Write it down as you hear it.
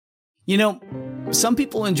You know, some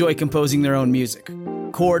people enjoy composing their own music,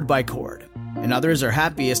 chord by chord, and others are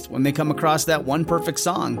happiest when they come across that one perfect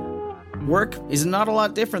song. Work is not a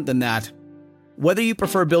lot different than that. Whether you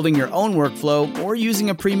prefer building your own workflow or using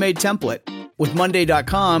a pre-made template, with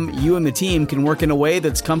Monday.com, you and the team can work in a way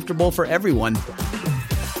that's comfortable for everyone.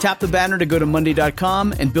 Tap the banner to go to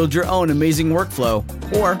Monday.com and build your own amazing workflow,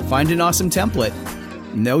 or find an awesome template.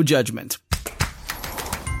 No judgment.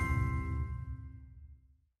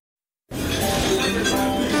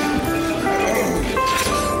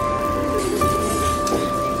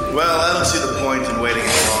 Well, I don't see the point in waiting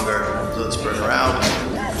any longer, so let's bring her out.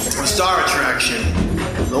 The star attraction,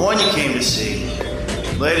 the one you came to see.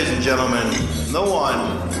 Ladies and gentlemen, the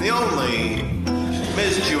one, the only,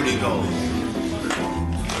 Miss Judy Gold.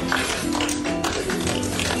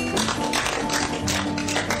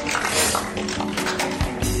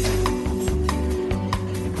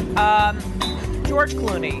 George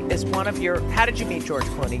Clooney is one of your... How did you meet George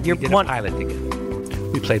Clooney? We did a pilot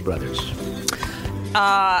together. We played brothers.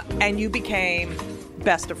 And you became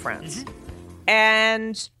best of friends. Mm-hmm.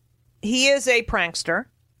 And he is a prankster.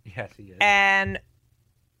 Yes, he is. And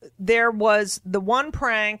there was the one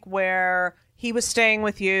prank where he was staying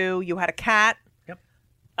with you. You had a cat. Yep.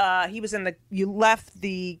 He was in the... You left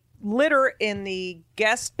the litter in the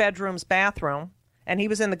guest bedroom's bathroom, and he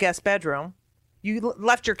was in the guest bedroom. You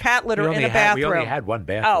left your cat litter in the bathroom. We only had one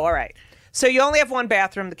bathroom. Oh, all right. So you only have one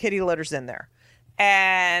bathroom. The kitty litter's in there.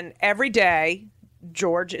 And every day,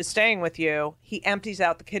 George is staying with you. He empties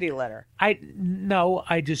out the kitty litter.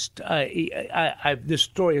 This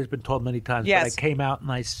story has been told many times. Yes. But I came out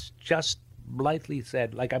and I just lightly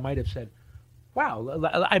said, like I might have said, wow,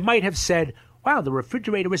 the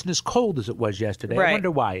refrigerator isn't as cold as it was yesterday. Right. I wonder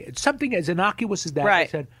why. It's something as innocuous as that. Right.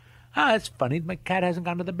 I said, it's funny. My cat hasn't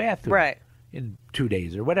gone to the bathroom. Right. In 2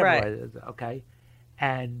 days or whatever. Right. Okay.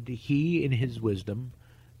 And he, in his wisdom,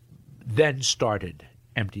 then started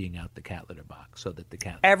emptying out the cat litter box so that the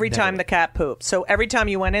cat... Every time the cat pooped. So every time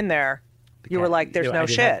you went in there, you were like, there's no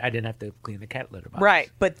shit. I didn't have to clean the cat litter box.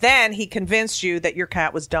 Right. But then he convinced you that your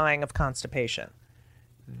cat was dying of constipation.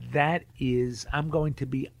 That is... I'm going to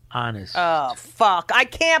be honest. Oh, fuck. I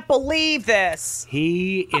can't believe this.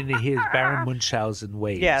 He, in his Baron Munchausen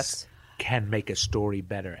ways... Yes. Can make a story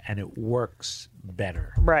better, and it works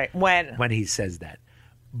better. Right. When he says that.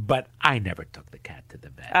 But I never took the cat to the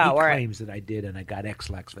vet. Oh, he right. claims that I did, and I got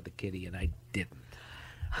X-Lax for the kitty, and I didn't.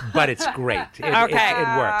 But it's great. Okay.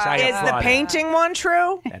 It works. Is the painting one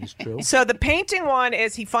true? That is true. So the painting one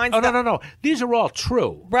is he finds... No. These are all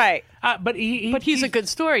true. Right. But he's a good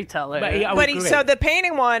storyteller. So the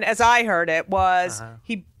painting one, as I heard it, was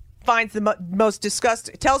he finds the most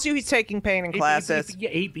disgusting... Tells you he's taking painting classes.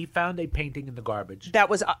 He found a painting in the garbage. That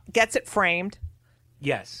was... gets it framed.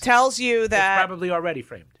 Yes. Tells you that... It's probably already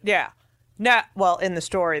framed. Yeah. No, well, in the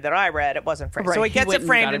story that I read, it wasn't framed. Right, so he gets it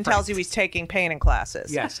framed and tells framed. you he's taking painting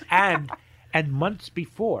classes. Yes. And months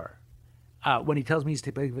before... when he tells me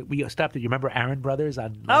we stopped at, you remember Aaron Brothers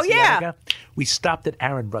on La Cienega? We stopped at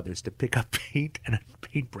Aaron Brothers to pick up paint and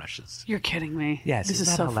paintbrushes. You're kidding me. Yes, this is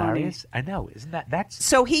that so hilarious? funny. I know, isn't that's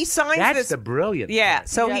so he signs that's this. the brilliant. Yeah, part.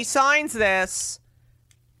 so he signs this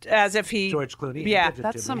as if he George Clooney. Yeah,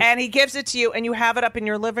 that's some. and he gives it to you, and you have it up in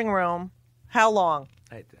your living room. How long?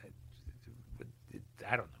 I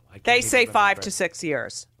don't know. I can't They even say 5 remember. to 6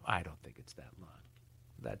 years. I don't think it's that long.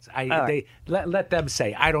 That's right. Let them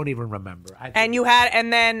say. I don't even remember. And you had,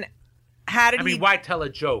 and then how did I he? mean, why tell a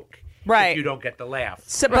joke Right. if you don't get the laugh?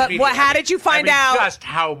 So, but how did you find out? Just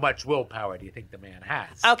how much willpower do you think the man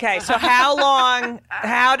has? Okay, so how long?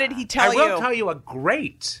 How did he tell you? I will tell you a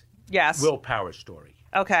great Yes. willpower story.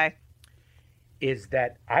 Okay. Is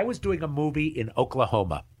that I was doing a movie in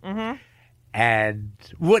Oklahoma. Mm-hmm. And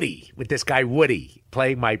Woody, with this guy Woody,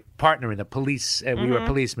 playing my partner in the police, we were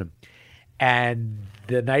policemen. And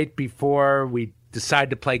the night before, we decided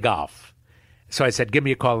to play golf. So I said, give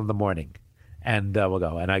me a call in the morning, and we'll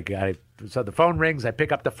go. And so the phone rings. I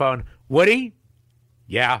pick up the phone. Woody?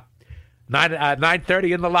 Yeah.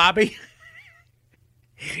 9:30 in the lobby?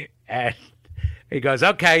 And he goes,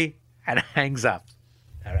 okay, and hangs up.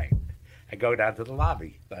 All right. I go down to the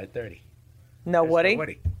lobby, 9:30. No Woody? No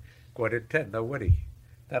Woody. 9:45, no Woody.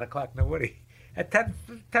 10 o'clock, no Woody. At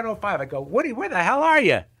 10:05, I go, Woody, where the hell are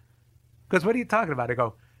you? Because what are you talking about? I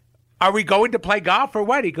go, are we going to play golf or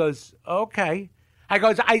what? He goes, okay.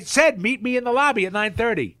 I said, meet me in the lobby at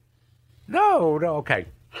 9:30. No, okay.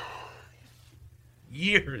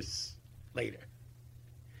 Years later,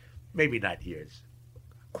 maybe not years,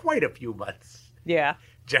 quite a few months, Yeah.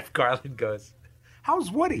 Jeff Garland goes,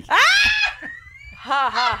 how's Woody? Ha ha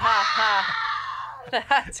ha ha.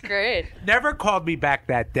 That's great. Never called me back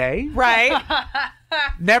that day. Right.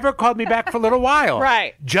 Never called me back for a little while.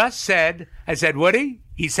 Right. Just said, I said, Woody?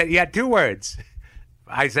 He said, he had 2 words.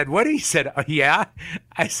 I said, Woody? He said, oh, yeah.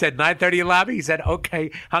 I said, 9:30 in lobby? He said,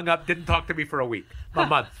 okay. Hung up, didn't talk to me for a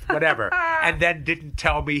month, whatever. And then didn't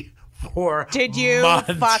tell me for Did you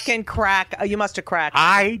months. fucking crack? You must have cracked.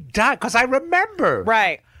 I died, because I remember.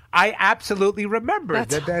 Right. I absolutely remember.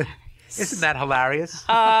 Isn't that hilarious?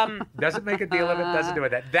 Doesn't make a deal of it, doesn't do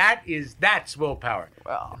it. That's willpower.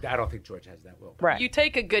 Well. I don't think George has that willpower. Right. You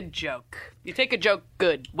take a good joke. You take a joke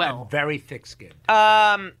good. Well, I'm very thick-skinned.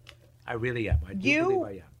 I really am. I do believe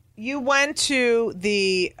I am. You went to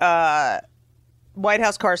the White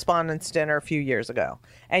House Correspondents' Dinner a few years ago,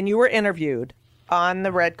 and you were interviewed on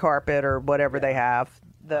the red carpet or whatever they have,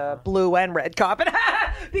 the blue and red carpet,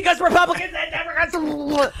 because Republicans and Democrats.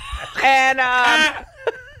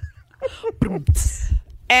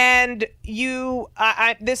 And you,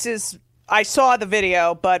 I saw the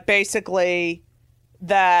video, but basically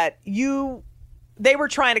that they were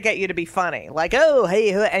trying to get you to be funny, like, oh,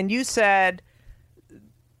 hey, and you said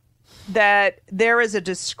that there is a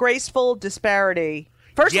disgraceful disparity.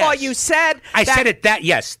 First of all, Yes. you said I said it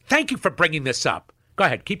yes. Thank you for bringing this up. Go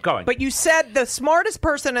ahead, keep going. But you said the smartest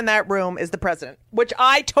person in that room is the president, which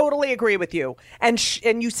I totally agree with you. And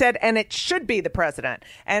you said, and it should be the president.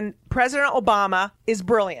 And President Obama is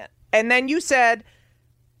brilliant. And then you said,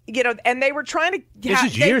 and they were trying to. This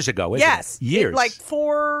is years ago, isn't it? Yes, Years. like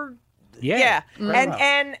 4. Yeah.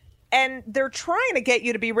 And they're trying to get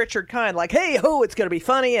you to be Richard Kind, like, hey ho, it's going to be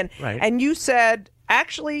funny. And you said,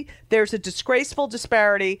 actually, there's a disgraceful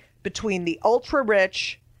disparity between the ultra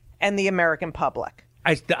rich and the American public.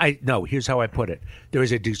 No, here's how I put it. There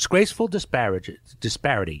is a disgraceful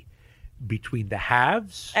disparity between the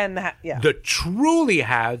haves And the truly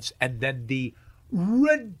haves, and then the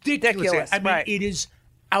ridiculous. I mean, right. it is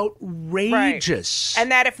outrageous. Right.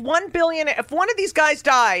 And that if one of these guys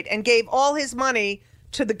died and gave all his money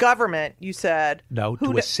to the government, you said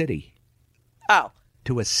to a city. Oh,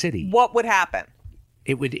 To a city. what would happen?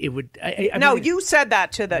 It would. I No, mean, you said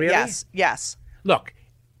that to the Really? yes. Look,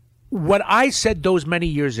 what I said those many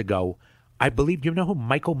years ago, I believe. You know who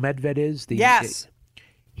Michael Medved is? Yes.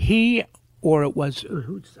 He, or it was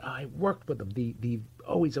I worked with him.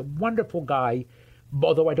 He's a wonderful guy,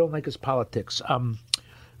 although I don't like his politics.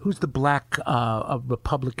 Who's the black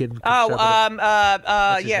Republican? What's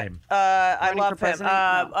his name? I love him.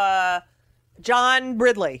 president? John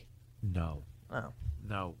Ridley. No. Oh.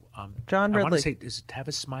 No. John I want to Ridley. say, is it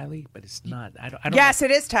Tavis Smiley? But it's not. I don't Yes, know.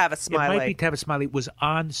 it is Tavis Smiley. It might be Tavis Smiley. Was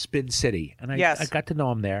on Spin City, and I Yes. got to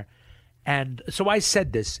know him there, and so I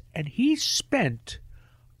said this, and he spent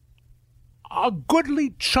a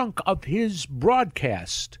goodly chunk of his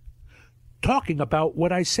broadcast talking about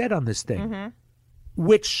what I said on this thing, Mm-hmm.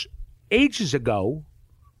 which ages ago,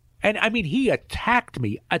 and I mean, he attacked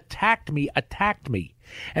me,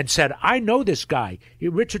 and said, I know this guy.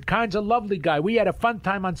 Richard Kind's a lovely guy. We had a fun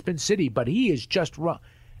time on Spin City, but he is just wrong.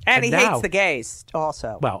 and he now- hates the gays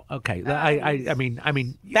also. Well, okay. I mean,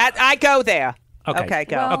 That I go there. okay, Okay,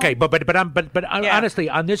 go. Okay, but Yeah. honestly,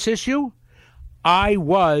 on this issue, I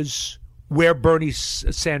was where Bernie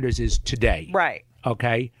Sanders is today. Right.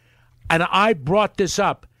 Okay, and I brought this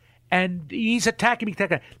up, and he's attacking me.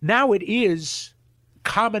 Now it is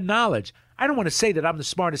common knowledge. I don't want to say that I'm the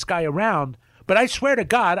smartest guy around, but I swear to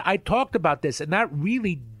God, I talked about this, and that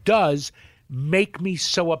really does make me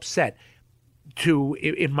so upset.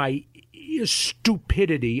 In my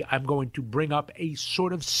stupidity, I'm going to bring up a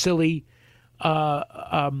sort of silly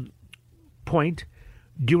point.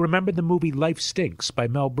 Do you remember the movie Life Stinks by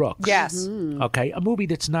Mel Brooks? Yes. Okay, a movie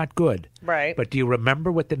that's not good. Right. But do you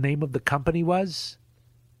remember what the name of the company was?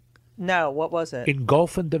 No, what was it?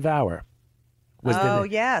 Engulf and Devour. Oh,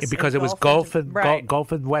 yes, Because it was Engulf Gulf and- and right.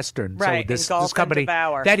 Gulf and Western. Right, So this Engulf and company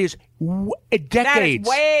Devour. that is decades. That is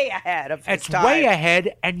way ahead of his It's time. way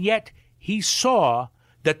ahead, and yet he saw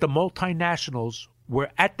that the multinationals were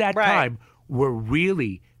at that Right. time were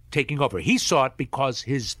really taking over. He saw it because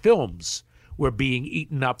his films were being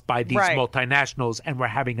eaten up by these Right. multinationals and were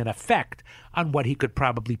having an effect on what he could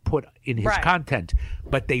probably put in his Right. content.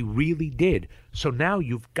 But they really did. So now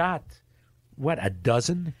you've got a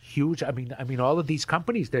dozen huge. I mean, all of these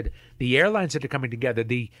companies that the airlines that are coming together,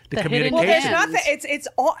 the hidden communications. Well, there's Hands. nothing. It's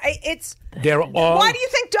all. It's. They're all. Why do you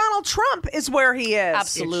think Donald Trump is where he is?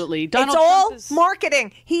 Absolutely. It's Donald all Trump is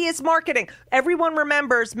marketing. He is marketing. Everyone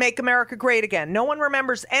remembers "Make America Great Again." No one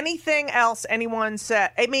remembers anything else anyone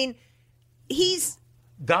said. I mean,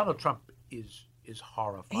 Donald Trump is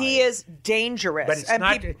horrifying. he is dangerous. But it's And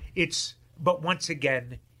not. peop- But once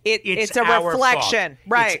again, it's a our reflection. fault.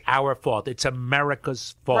 Right. It's our fault. It's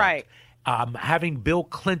America's fault. Right. Having Bill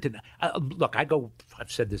Clinton. Look,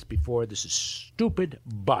 I've said this before. This is stupid,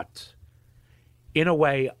 but in a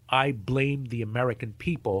way, I blame the American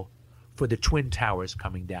people for the Twin Towers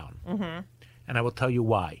coming down. Mm-hmm. And I will tell you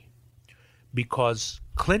why. Because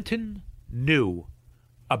Clinton knew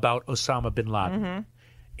about Osama bin Laden. Mm-hmm.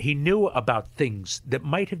 He knew about things that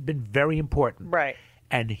might have been very important. Right.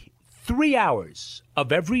 And 3 hours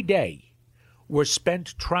of every day were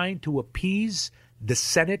spent trying to appease the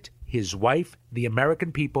Senate, his wife, the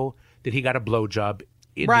American people, that he got a blowjob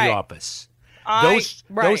in Right. the office. Right.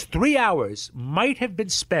 Those 3 hours might have been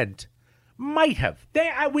spent. Might have.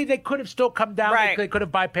 They could have still come down. Right. They could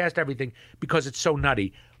have bypassed everything because it's so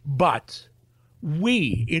nutty. But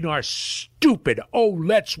we, in our stupid,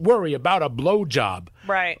 let's worry about a blowjob,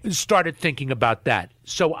 Right. started thinking about that.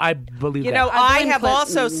 So I believe You that. know, I blame have Clinton.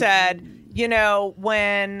 also said,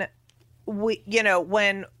 when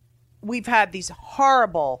we've had these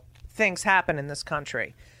horrible things happen in this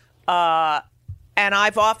country, and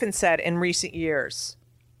I've often said in recent years,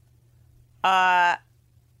 I'd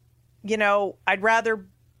rather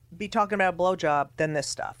be talking about a blowjob than this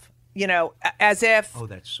stuff. As if. Oh,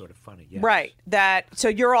 that's sort of funny. Yes. Right. So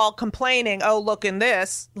you're all complaining, look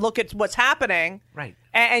at what's happening. Right.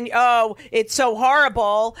 And it's so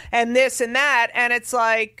horrible and this and that. And it's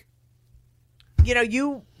like, Yeah.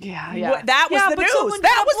 that was the but news. someone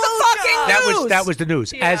That got was a the fucking news. That was the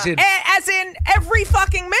news. Yeah. As in, Every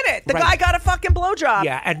fucking minute, the Right. guy got a fucking blowjob.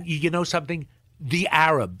 yeah, and you know something? The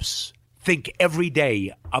Arabs think every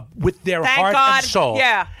day with their Thank heart God. and soul.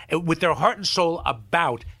 Yeah. With their heart and soul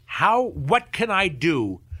about what can I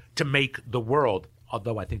do to make the world,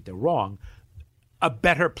 although I think they're wrong, a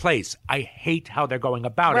better place. I hate how they're going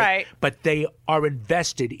about Right. it, but they are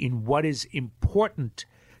invested in what is important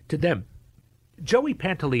to them. Joey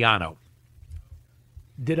Pantoliano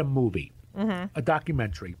did a movie, a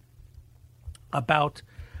documentary about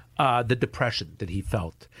the depression that he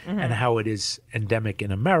felt and how it is endemic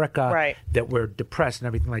in America, Right. that we're depressed and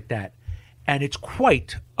everything like that. And it's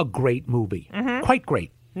quite a great movie. Quite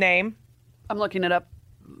great. Name. I'm looking it up.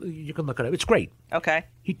 You can look it up. It's great. Okay.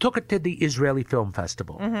 He took it to the Israeli Film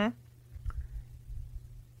Festival.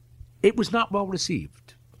 It was not well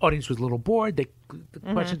received. Audience was a little bored. The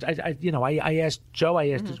questions. I asked Joe. I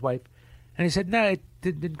asked his wife, and he said, "No, it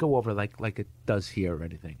didn't go over like it does here or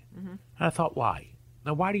anything." And I thought, why?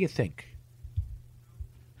 Now, why do you think?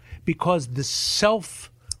 Because the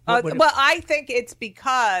Well, I think it's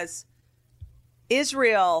because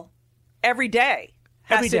Israel every day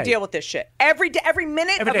has Every to day. deal with this shit. Every day, every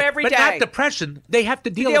minute of every but day. not depression. They have to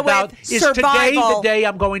deal Deal about with is today survival. the day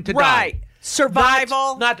I'm going to Right. die.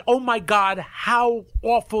 Survival. Not oh my God, how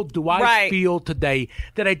awful do I Right. feel today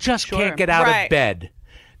that I just Sure. can't get out Right. of bed.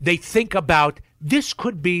 They think about this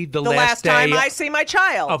could be the last day time I see my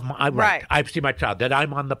child. of my right. I see my child, that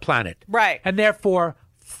I'm on the planet. Right. And therefore,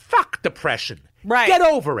 fuck depression. Right. Get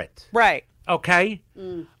over it. Right. Okay?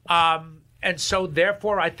 And so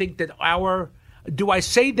therefore I think that do I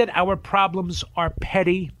say that our problems are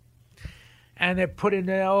petty? And they're put in,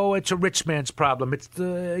 it's a rich man's problem. It's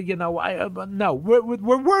no,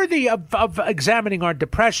 we're worthy of examining our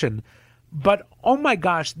depression. But, oh my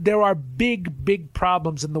gosh, there are big, big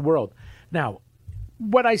problems in the world. Now,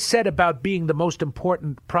 what I said about being the most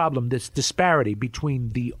important problem, this disparity between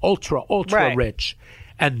the ultra Right. rich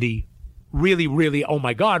and the really, really, oh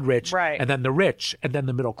my God, rich, Right. and then the rich, and then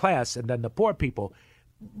the middle class, and then the poor people.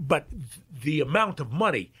 But the amount of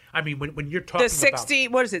money, I mean, when you're talking The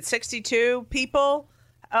 62 people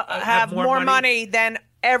have more money than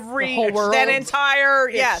every The whole world. than entire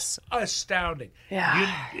it's yes. astounding.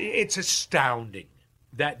 Yeah. It's astounding.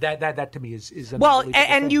 That to me is an Well,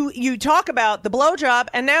 unbelievable and thing. you talk about the blowjob,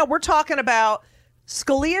 and now we're talking about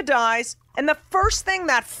Scalia dies, and the first thing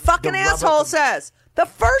that fucking The rubber asshole com- says, the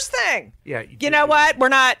first thing, Yeah, you know what? We're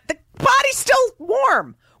not. The body's still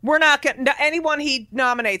warm. We're not going to anyone he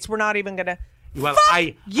nominates. We're not even going to. Well, Fuck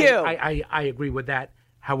you. I agree with that.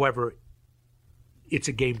 However, it's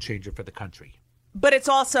a game changer for the country. But it's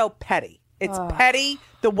also petty. It's petty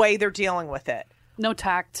the way they're dealing with it. No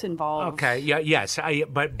tact involved. Okay. Yeah. Yes.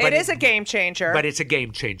 But It is a game changer. But it's a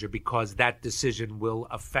game changer because that decision will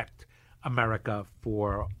affect America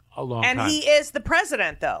for a long and time. he is the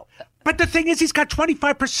president, though. But the thing is, he's got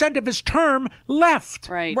 25% of his term left.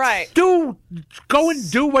 Right. Right. Go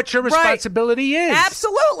and do what your responsibility is.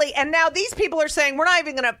 Absolutely. And now these people are saying we're not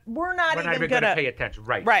even going to. We're not We're not even even going going to pay attention.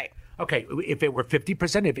 Right. Right. Okay, if it were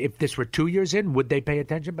 50%, if this were 2 years in, would they pay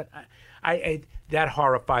attention? But I that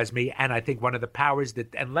horrifies me, and I think one of the powers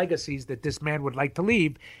that and legacies that this man would like to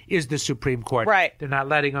leave is the Supreme Court. Right. They're not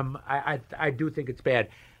letting him. I do think it's bad.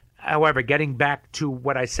 However, getting back to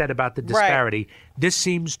what I said about the disparity, this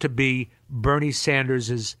seems to be Bernie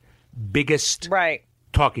Sanders' biggest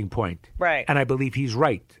talking point. Right. And I believe he's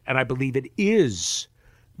right. And I believe it is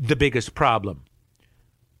the biggest problem,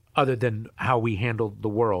 other than how we handled the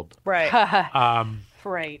world. Right.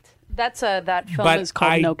 Right. That's that film But is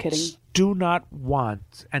called I No Kidding. do not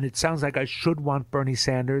want, and it sounds like I should want Bernie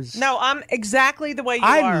Sanders. No, I'm exactly the way you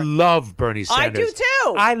I are. love Bernie I Sanders. do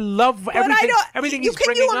too. I love But everything. I don't. Everything you he's can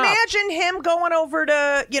bringing you up. imagine him going over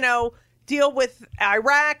to deal with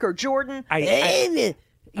Iraq or Jordan?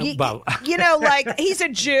 Well, Like he's a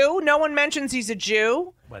Jew. No one mentions he's a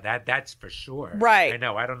Jew. well, that's for sure. Right. I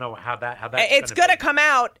know. I don't know how that's It's going to be. come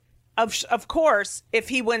out. Of course, if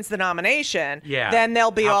he wins the nomination, Yeah. then they'll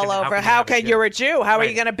be How all can- how over. can you How have a can Jew? you're a Jew? How are you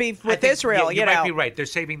Right. going to be I with think Israel? You might be right. They're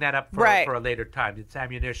saving that up for Right. a later time. It's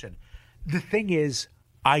ammunition. The thing is,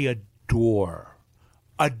 I adore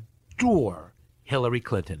Hillary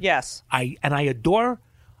Clinton. Yes.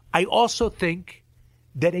 I also think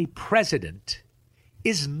that a president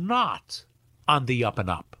is not on the up and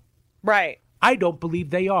up. Right. I don't believe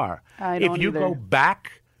they are. I if don't you either. go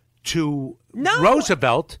back to No.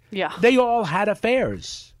 Roosevelt, Yeah. they all had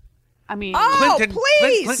affairs. I mean, Oh, Clinton-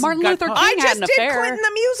 please! Clinton Martin got Luther caught. King I had just an did affair. Clinton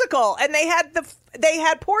the musical, and they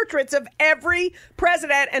had portraits of every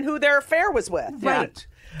president and who their affair was with. Right.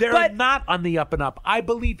 They're But- not on the up and up. I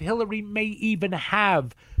believe Hillary may even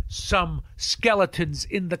have some skeletons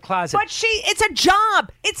in the closet. But it's a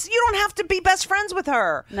job. You don't have to be best friends with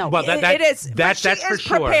her. No. Well, that- it is. that- But she that's for is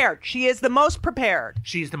sure. prepared. She is the most prepared.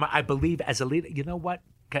 I believe, as a leader, you know what?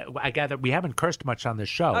 I gather we haven't cursed much on this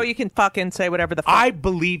show. Oh, you can fucking say whatever the fuck. I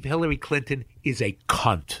believe Hillary Clinton is a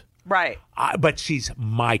cunt. Right. But she's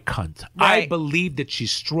my cunt. I Right. believe that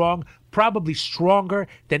she's strong, probably stronger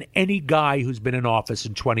than any guy who's been in office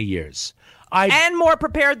in 20 years. And more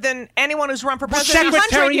prepared than anyone who's run for president in 100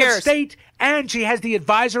 Secretary of years. State, and she has the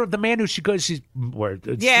advisor of the man who sleeps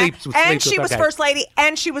and she was first lady,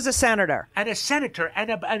 and she was a senator. and a senator, and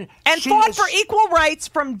she Fought is- for equal rights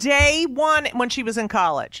from day one when she was in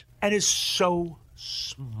college. and is so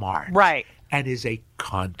smart, Right. And is a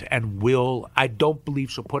cunt, and I don't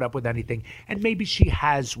believe she'll put up with anything. And maybe she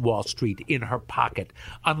has Wall Street in her pocket,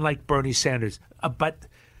 unlike Bernie Sanders. But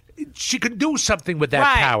she can do something with that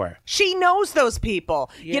Right. power. She knows those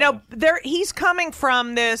people. Yeah. He's coming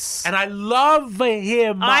from this. And I love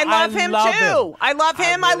him. I love him too. I love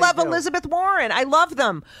him. I really love do. Elizabeth Warren. I love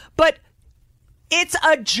them. But it's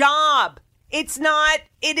a job. It's not.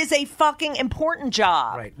 It is a fucking important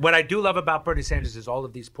job. Right. What I do love about Bernie Sanders is all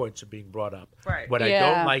of these points are being brought up. Right. What I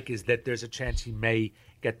Yeah. don't like is that there's a chance he may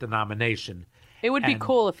get the nomination. it would be and-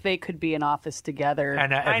 cool if they could be in office together.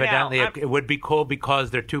 And I know. evidently, I'm- it would be cool because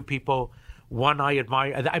they're two people. One I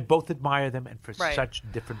admire. I both admire them, and for Right. such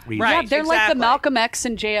different reasons. Right. yeah, they're like the exactly. Malcolm X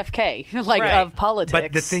and JFK, like Right. of politics.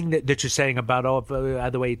 But the thing that you're saying about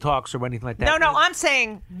the way he talks or anything like that. No, I'm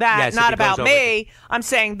saying that Yes, if not he goes about over me. I'm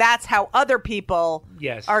saying that's how other people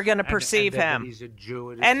yes, are going to and perceive that him. He's a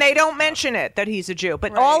Jew, And they don't mention it that he's a Jew.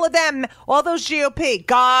 But Right. all of them, all those GOP,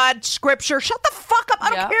 God, Scripture, shut the fuck up. I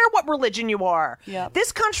don't Yep. care what religion you are. Yep.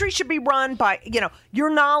 This country should be run by, your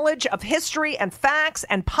knowledge of history and facts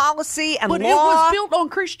and policy and but law. it was built on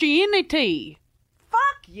Christianity. Fuck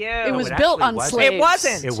you. It was it built actually on wasn't. slaves. It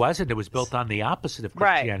wasn't. It wasn't. It was built on the opposite of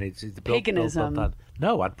Right. Christianity. It's built Paganism.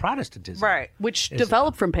 on Protestantism. Right. Which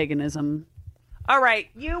developed from paganism. All right.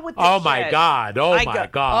 You with the Oh my shit. God! Oh I my go-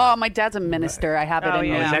 God! Oh, my dad's a minister. I have it Oh, in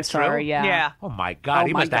yeah. me. Is I'm that true? sorry. Yeah. Yeah. Oh my God! Oh,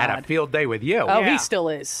 He my must have had a God. field day with you. Oh, Yeah. he still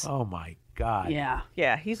is. Oh my God! Yeah.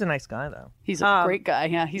 Yeah, he's a nice guy, though. He's a great guy.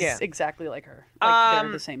 Yeah, he's yeah. exactly like her. Like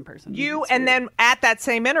they're the same person. You It's and weird. then at that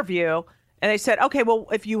same interview, and they said, "Okay, well,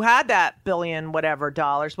 if you had that billion whatever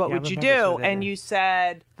dollars, what Yeah, I would you remember do?" seeing that, And yeah. you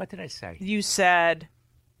said, What did I say?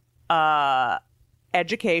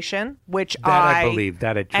 education, which That I believe.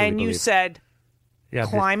 That I truly and you believe. said Yeah,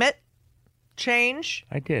 climate change.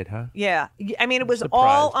 I did, huh? Yeah, I mean, it was surprised.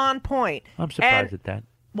 all on point. I'm surprised And at that.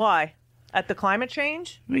 why? At the climate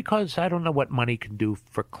change? Because I don't know what money can do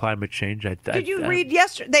for climate change. Did you read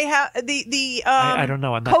yesterday? They have the I don't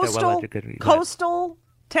know. I'm not that coastal well-educated.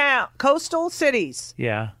 coastal cities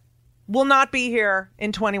Yeah. will not be here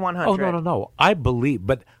in 2100. Oh no! I believe,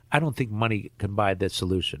 but I don't think money can buy the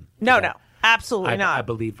solution. to No, that. absolutely not.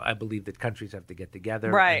 I believe that countries have to get together,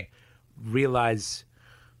 Right. and realize,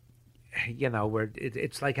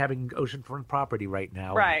 it's like having oceanfront property right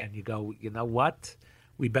now, Right. And you go, you know what?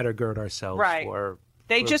 We better gird ourselves Right. for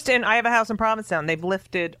They just I have a house in Provincetown. They've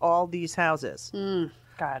lifted all these houses.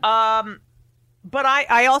 God. But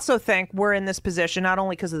I also think we're in this position not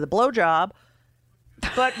only because of the blowjob,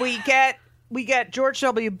 but we get George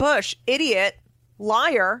W. Bush, idiot,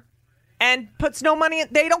 liar, and puts no money.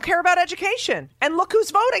 They don't care about education. And look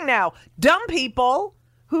who's voting now: dumb people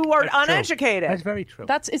who are That's true. uneducated. That's very true.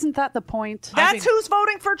 Isn't that the point? That's who's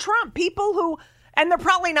voting for Trump. People who, and they're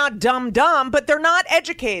probably not dumb, but they're not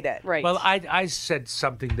educated. Right. Well, I said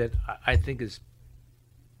something that I think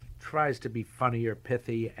tries to be funny or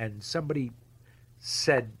pithy, and somebody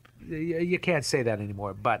said, you can't say that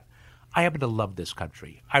anymore, but I happen to love this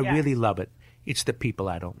country. I really love it. It's the people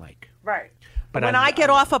I don't like. Right. But when I get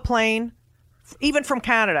off a plane, even from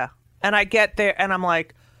Canada, and I get there and I'm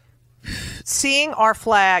like, seeing our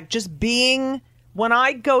flag, just being, when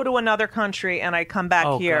I go to another country and I come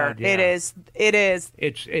back here, God, yeah. it is,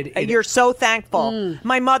 you're so thankful.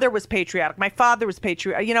 My mother was patriotic. My father was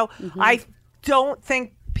patriotic. You know, I don't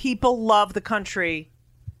think people love the country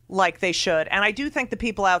like they should. And I do think the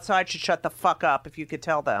people outside should shut the fuck up, if you could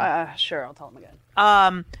tell them. Sure, I'll tell them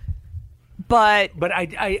again. But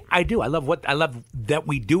I do. I love that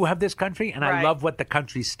we do have this country, and I Right. love what the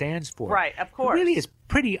country stands for. Right, of course. It really is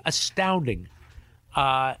pretty astounding.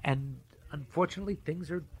 And unfortunately,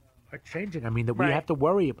 things are changing. I mean, that we Right. have to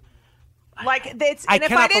worry. like, and if I I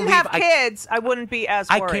cannot didn't believe have kids, I wouldn't be as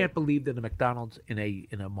I worried. can't believe that a McDonald's in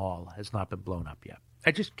a mall has not been blown up yet.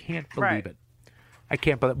 I just can't believe Right. it. I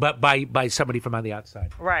can't believe, but by somebody from on the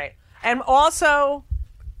outside. Right. And also,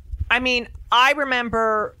 I mean, I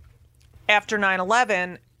remember after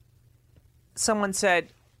 9/11, someone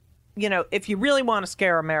said, you know, if you really want to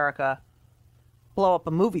scare America, blow up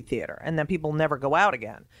a movie theater, and then people never go out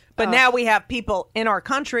again. But now we have people in our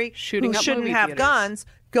country Shooting who up shouldn't movie have theaters. guns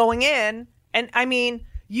going in. And I mean,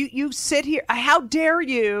 you sit here, how dare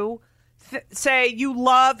you say you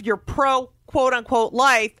love your pro quote unquote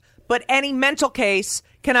life, but any mental case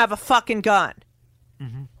can have a fucking gun.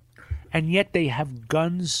 And yet they have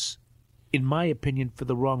guns, in my opinion, for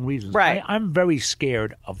the wrong reasons. Right. I'm very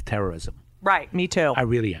scared of terrorism. Right. Me too. I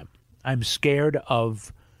really am. I'm scared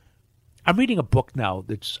of. I'm reading a book now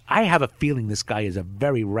I have a feeling this guy is a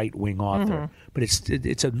very right-wing author, but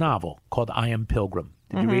it's a novel called I Am Pilgrim.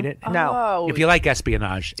 Did you read it? No. Oh, If you like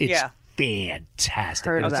espionage, it's Yeah. fantastic.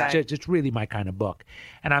 Heard of It's that. it's really my kind of book.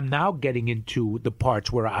 And I'm now getting into the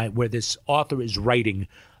parts where this author is writing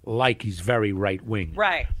like he's very right-wing.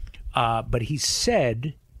 Right. But he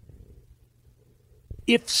said,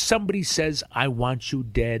 if somebody says, I want you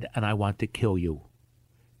dead and I want to kill you,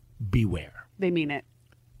 beware. They mean it.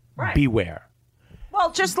 Right. Beware.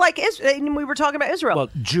 Well, just like we were talking about Israel. Well,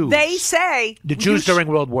 Jews. They say The Jews during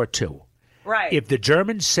World War II. right. If the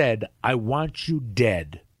Germans said, I want you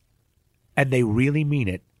dead, and they really mean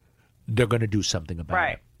it, they're going to do something about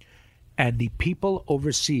Right. it. And the people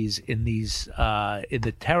overseas in these in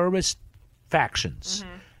the terrorist factions,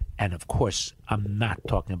 and of course, I'm not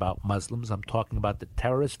talking about Muslims. I'm talking about the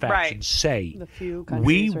terrorist factions. Say, The few we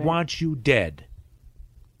countries, right? want you dead.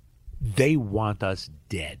 They want us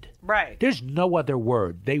dead. Right. There's no other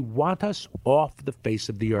word. They want us off the face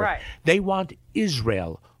of the earth. Right. They want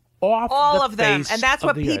Israel off all the of them, face and that's of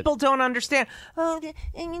what the earth. people don't understand. And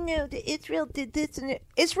you know, Israel did this, and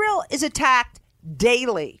Israel is attacked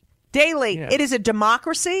daily. Daily, Yeah. it is a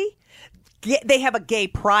democracy. They have a gay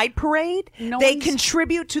pride parade. No they one's-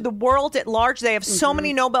 contribute to the world at large. They have so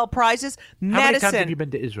many Nobel prizes. How many Medicine times have you been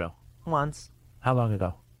to Israel? once, How long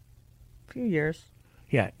ago? a few years.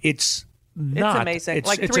 Yeah, it's not amazing. It's,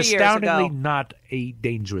 Like it's 3 years astoundingly ago. not a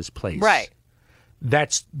dangerous place. Right.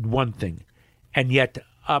 That's one thing, and yet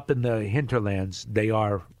up in the hinterlands they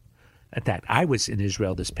are attacked. I was in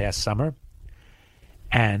Israel this past summer,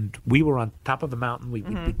 and we were on top of a mountain. We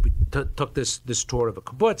took this tour of a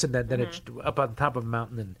kibbutz, and then it's up on top of a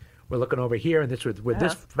mountain, and we're looking over here, and this was where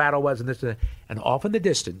this battle was, and this, and off in the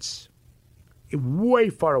distance, way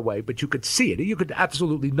far away, but you could see it. You could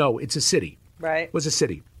absolutely know it's a city. Right. It was a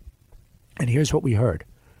city. And here's what we heard.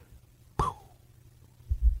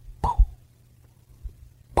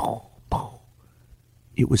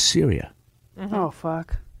 It was Syria. Oh,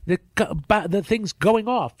 fuck. The thing's going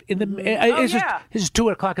off in the. It's just- yeah. This is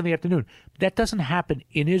 2:00 in the afternoon. That doesn't happen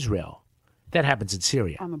in Israel. That happens in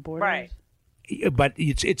Syria. On the border. Right. But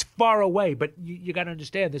it's far away. But you got to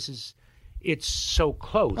understand, it's so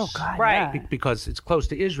close. Oh, God. Right. yeah. Because it's close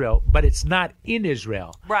to Israel, but it's not in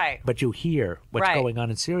Israel. Right. But you hear what's Right. going on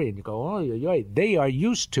in Syria, and you go, oh, they are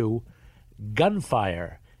used to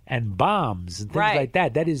gunfire and bombs and things Right. like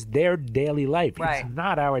that. That is their daily life. Right. It's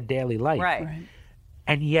not our daily life. Right. Right.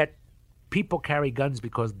 And yet, people carry guns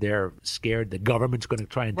because they're scared the government's going to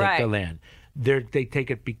try and take Right. their land. they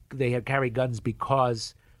take it. They carry guns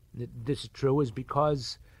because this is true. Is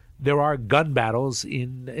because there are gun battles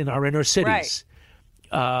in our inner cities.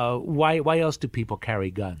 Why else do people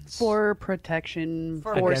carry guns? For protection,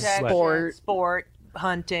 for protection, sport.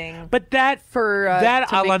 Hunting. But that to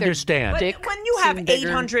I'll make their understand. dick When you have seem bigger.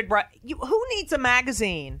 800, who needs a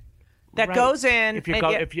magazine that Right. goes in? If you're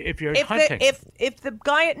and if you're hunting. if the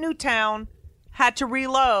guy at Newtown had to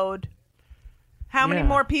reload, how many Yeah.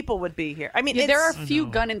 more people would be here? I mean, Yeah, there are a it's- few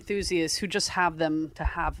gun enthusiasts who just have them to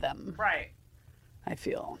have them. right. I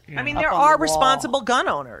feel. I mean, Up there on the are wall. responsible gun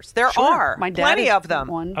owners. There Sure. are My dad plenty is of them.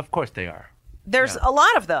 One. Of course they are. There's Yeah. a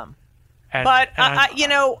lot of them. And, But and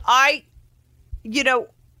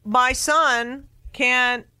my son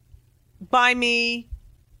can't buy me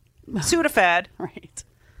Sudafed Right.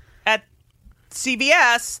 at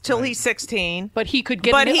CVS till he's 16. But he could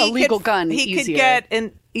get But an he illegal could, gun He easier. could get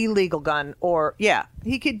an illegal gun, or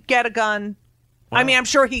he could get a gun. I mean, I'm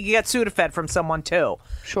sure he could get Sudafed from someone too.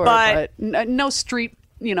 Sure, but but no street,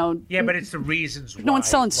 yeah, but it's the reasons. no one's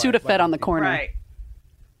selling Sudafed on the corner. right.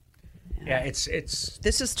 Yeah, it's.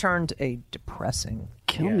 This has turned a depressing.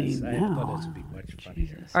 Kill Yes, me I thought now. this would be much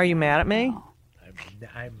funnier. Are you mad at me?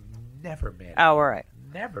 I'm never mad. Oh, all right.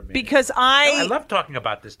 Never mad. Because I love talking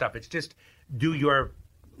about this stuff. It's just, do your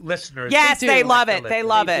listeners? Yes, They they do. love like it. to They listen?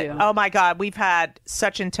 love They it. do. Oh my God, we've had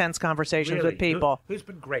such intense conversations Really? with people. Who's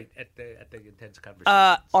been great at the intense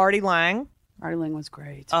conversation? Artie Lang. Arling was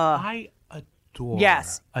great. I adore.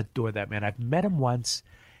 Yes. adore that man. I've met him once.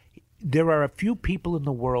 There are a few people in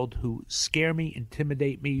the world who scare me,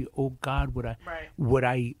 intimidate me. Oh God,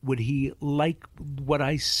 would he like what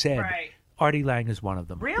I said? Right. Artie Lang is one of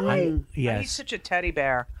them. Really? Yes. He's such a teddy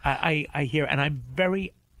bear. I hear, and I'm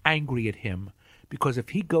very angry at him because if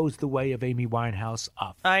he goes the way of Amy Winehouse,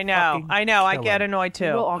 I know. I get annoyed too.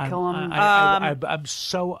 We'll all kill him. I'm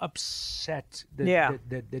so upset that, Yeah.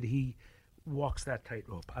 that he walks that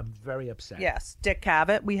tightrope. I'm very upset. Yes, Dick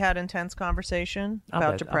Cavett. We had intense conversation I'll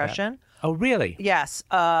about bet. depression. Oh, really? Yes,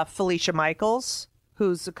 Felicia Michaels,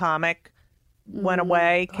 who's a comic, went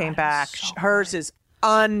away, came back. Hers is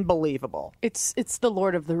unbelievable. It's the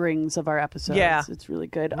Lord of the Rings of our episodes. Yeah. It's really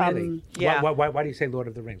good. Really? yeah. Why do you say Lord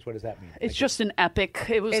of the Rings? What does that mean? It's just an epic.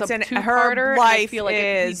 It was It's a an- two-parter. her and I life feel like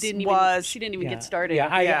is- she didn't even get started. Yeah,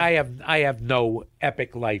 I have no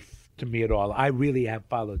epic life to me at all. I really have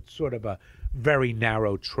followed sort of a very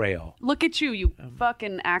narrow trail. Look at you,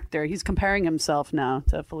 fucking actor. He's comparing himself now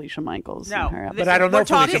to Felicia Michaels. No, in her this episode. But I don't know we're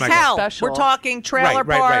talking Felicia Michaels. hell. Special. We're talking Trailer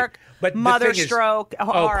Right. Park, But the Mother thing is- Stroke. Oh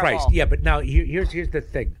Horrible. Christ! Yeah, but now here's the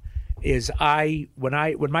thing: is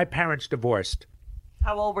when my parents divorced,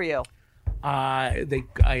 How old were you? I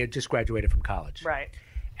had just graduated from college, Right.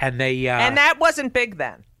 and they And that wasn't big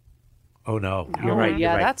then. oh no, you're right. yeah, you're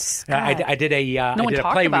right. that's- I God. did a I No one did a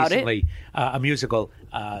talked play about it. recently, a musical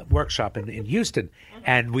workshop in Houston,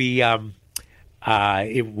 and we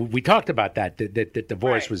talked about that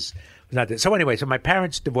divorce Right. was not that. So anyway, so my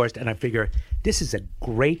parents divorced, and I figure this is a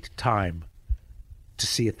great time to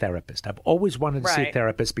see a therapist. I've always wanted to see a Right.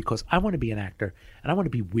 therapist because I want to be an actor and I want to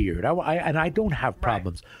be weird. And I don't have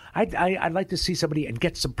problems. I'd like to see somebody and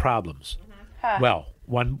get some problems. Mm-hmm. Well,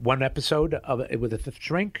 one episode of it with a fifth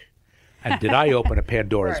drink, and did I open a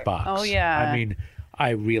Pandora's Right. box? Oh, yeah. I mean, I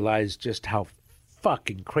realized just how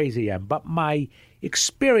fucking crazy I am. But my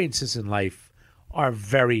experiences in life are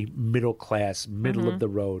very middle class, middle of the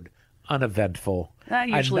road, uneventful. That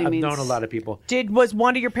usually I've means- known a lot of people. Was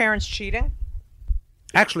one of your parents cheating?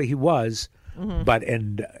 Actually, he was, Mm-hmm. but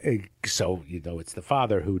so it's the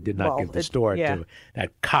father who did not Well, give the store to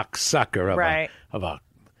that cocksucker of Right.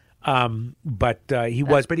 but he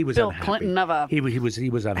was Bill unhappy. Clinton of a- he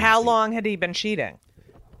was unhappy. How long had he been cheating?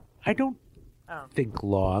 I don't think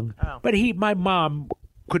long, Oh. but my mom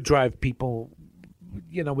could drive people,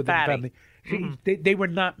 within the Fatty. family. They were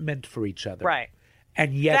not meant for each other, Right.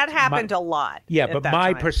 And yet That happened a lot. Yeah, at but that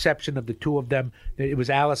my time. perception of the two of them, it was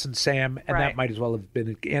Alice and Sam, and Right. that might as well have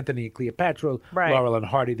been Anthony and Cleopatra, Right. Laurel and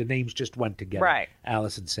Hardy. The names just went together. Right.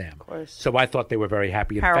 Alice and Sam. Of course. So I thought they were very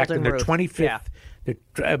happy. In Harold fact, in and their Ruth. 25th,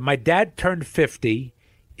 my dad turned 50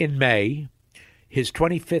 in May. His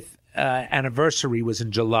 25th anniversary was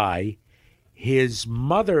in July. His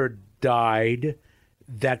mother died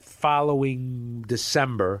that following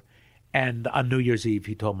December. And on New Year's Eve,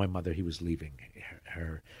 he told my mother he was leaving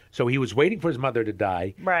her. So he was waiting for his mother to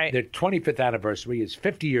die. Right. Their 25th anniversary is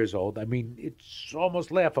 50 years old. I mean, it's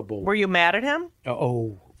almost laughable. Were you mad at him?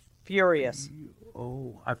 Oh, Furious.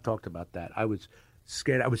 I've talked about that. I was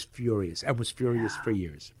scared. I was furious. I was furious for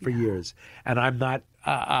years. And I'm not.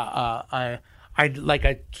 I like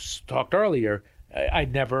I talked earlier. I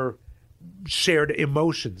never shared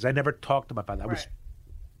emotions. I never talked to my father. I was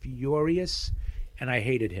furious, and I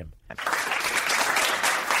hated him.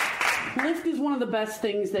 Lyft is one of the best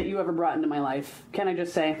things that you ever brought into my life. Can I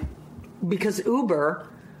just say? Because Uber,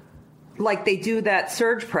 like they do that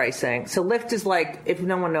surge pricing. So Lyft is like, if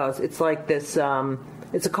no one knows, it's like this.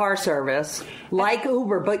 It's a car service like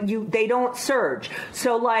Uber, but they don't surge.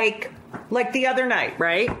 So like the other night,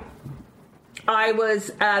 right? I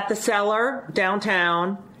was at the Cellar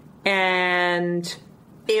downtown, and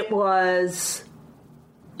it was,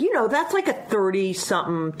 that's like a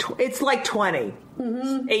 30-something. It's like 20,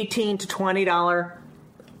 $18 to $20,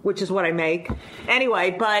 which is what I make.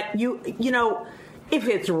 Anyway, but if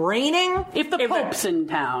it's raining, If the Pope's in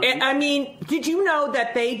town. I mean, did you know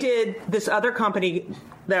that they did this other company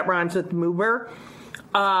that runs with Uber?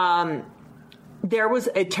 There was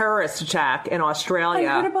a terrorist attack in Australia.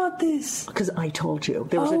 I heard about this. Because I told you.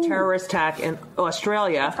 There was a terrorist attack in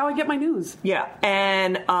Australia. That's how I get my news. Yeah.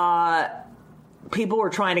 And people were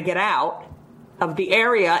trying to get out of the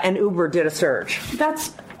area, and Uber did a surge. That's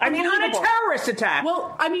on a unbelievable. terrorist attack.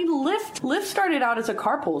 Well, I mean, Lyft started out as a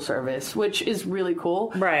carpool service, which is really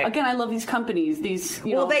cool. Right. Again, I love these companies. These,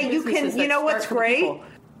 you businesses can. that What's start for great people.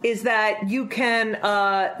 is that you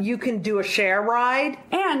can do a share ride.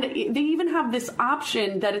 And they even have this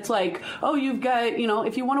option that it's like, oh, you've got,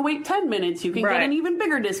 if you want to wait 10 minutes, you can Right. get an even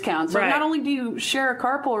bigger discount. So Right. not only do you share a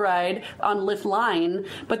carpool ride on Lyft Line,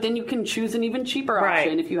 but then you can choose an even cheaper Right.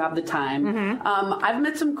 option if you have the time. I've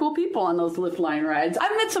met some cool people on those Lyft Line rides.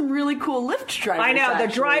 I've met some really cool Lyft drivers. I know. The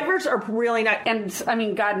actually. drivers are really nice. And, I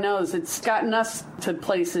mean, God knows, it's gotten us to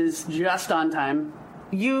places just on time.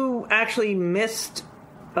 You actually missed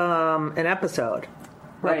an episode.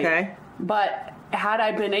 Right. Okay. But had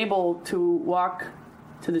I been able to walk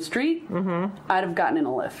to the street, I'd have gotten in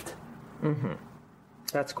a lift.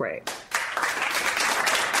 That's great.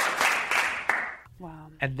 Wow.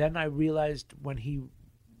 And then I realized when he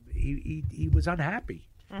was unhappy,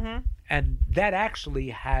 and that actually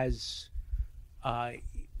has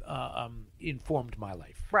informed my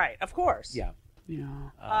life. Right. Of course. Yeah. Yeah.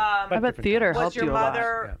 But I bet different theater times. Was helped your you a lot.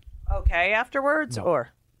 mother okay afterwards, No. or?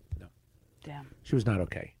 Damn. She was not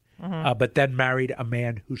okay. But then married a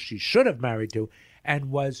man who she should have married to,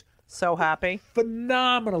 and was So happy.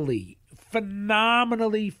 phenomenally in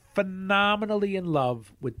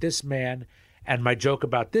love with this man. And my joke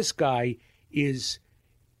about this guy is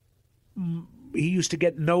he used to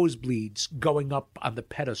get nosebleeds going up on the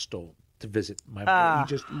pedestal to visit my mother. He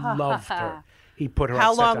just loved her. He put her.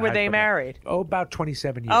 How on such long a were high they pedestal. married? Oh, about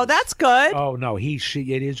 27 years. Oh, that's good. Oh no,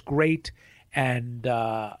 it is great, and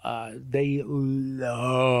they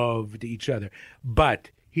loved each other. But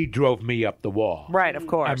he drove me up the wall. Right, of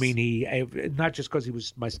course. I mean, he not just because he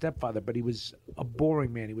was my stepfather, but he was a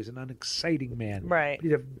boring man. He was an unexciting man. Right.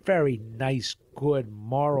 He's a very nice, good,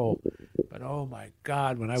 moral. But oh my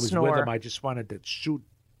God, when I was with Snore. him, I just wanted to shoot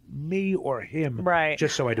me or him. Right.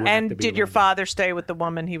 Just so I didn't have And to be did your around him. father stay with the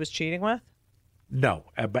woman he was cheating with? No,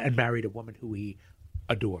 and married a woman who he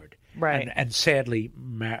adored. Right. And sadly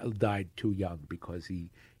died too young because he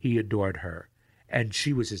adored her. And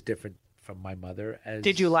she was as different from my mother as...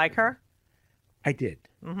 Did you like her? I did.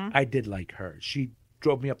 I did like her. She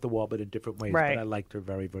drove me up the wall, but in different ways. Right. But I liked her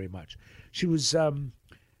very, very much. She was...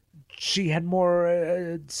 she had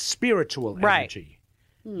more spiritual Right. energy.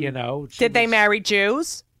 You know? She Did they was- marry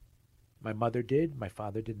Jews? My mother did. My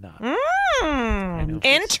father did not. Mm. know. It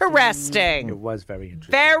Interesting. was very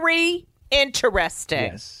interesting. Very interesting.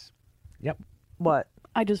 Yes. Yep. What?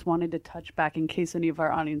 I just wanted to touch back in case any of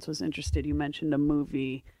our audience was interested. You mentioned a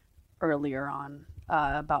movie earlier on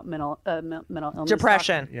about mental illness.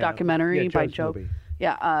 Depression. Documentary Yeah, by Joe's Joe. movie.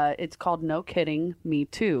 Yeah, it's called No Kidding, Me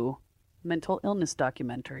Too, mental illness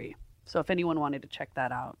documentary. So if anyone wanted to check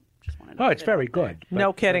that out, just wanted to Oh, put it's it very out there. good.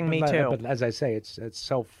 No kidding, me too. But as I say, it's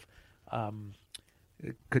self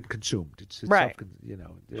consumed. It's Right.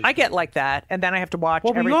 I get like that, and then I have to watch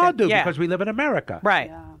Well, we everything. all do Yeah. because we live in America. Right.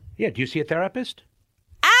 Yeah. Yeah. Do you see a therapist?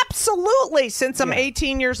 Absolutely, since I'm Yeah.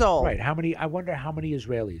 18 years old. Right. How many? I wonder how many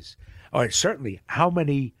Israelis, or certainly how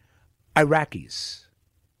many Iraqis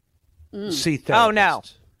see therapists. Oh, no.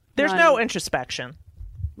 There's no None. introspection.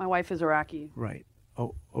 My wife is Iraqi. Right.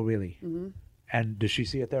 Oh, really? Mm-hmm. And does she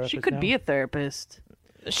see a therapist? She could now? be a therapist.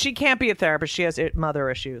 She can't be a therapist. She has mother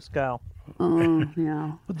issues. Go.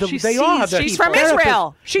 Yeah. They all have that. She's from Therapist.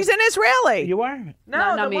 Israel. She's an Israeli. You are?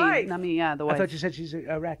 no, not the me. wife. Not me. Yeah, the I wife. thought you said she's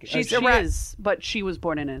Iraqi. She's She Iraq- is, but she was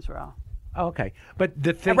born in Israel. Oh, okay. But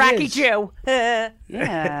the thing Iraqi is, Jew. Yeah.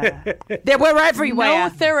 We're everywhere. No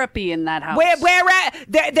therapy in that house.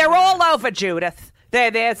 They're all over, Judith.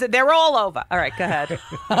 They're all over. All right, go ahead.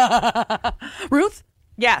 Ruth?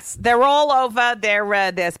 Yes, they're all over.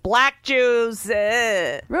 There's black Jews.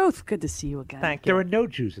 Ruth, good to see you again. Thank There you. are no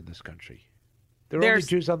Jews in this country. There are only There's-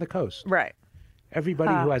 Jews on the coast. Right.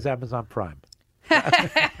 Everybody who has Amazon Prime.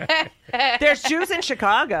 There's Jews in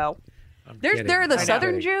Chicago There are the I'm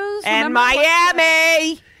Southern kidding. Jews and remember what-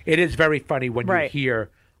 Miami. It is very funny when you Right. hear,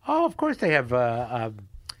 oh, of course they have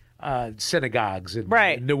synagogues in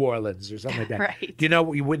Right. New Orleans or something like that. Right. You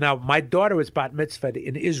know, now my daughter was bat mitzvahed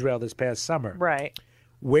in Israel this past summer. Right.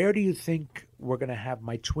 Where do you think we're going to have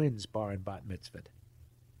my twins bar and bat mitzvahed?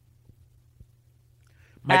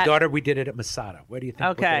 My At- daughter, we did it at Masada. Where do you think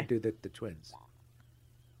we're Okay. going to do the twins?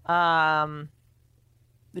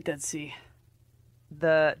 The Dead Sea.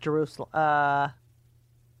 The Jerusalem.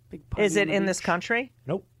 Big party Is it on the in this beach. country?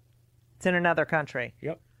 Nope. It's in another country.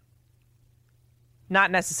 Yep,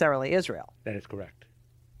 Not necessarily Israel. that is correct.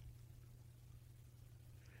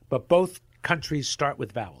 But both countries start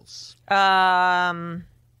with vowels.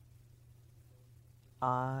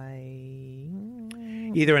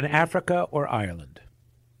 Either in Africa or Ireland.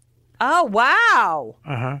 Oh wow!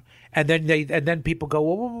 And then people go,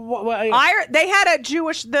 well, They had a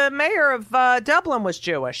Jewish. The mayor of Dublin was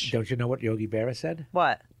Jewish. don't you know what Yogi Berra said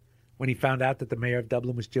What? when he found out that the mayor of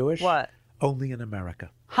Dublin was Jewish? What? Only in America.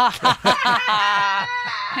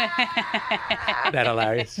 That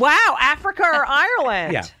hilarious. Wow, Africa or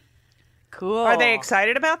Ireland? Yeah. Cool. Are they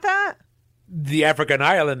excited about that? The African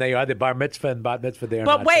Ireland, they are the bar mitzvah and bat mitzvah. They are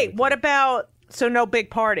But not wait, Jewish. what about? So no big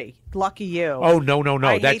party. Lucky you. Oh no!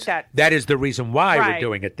 I That's hate that. That is the reason why we're Right.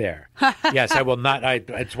 doing it there. Yes, I will not.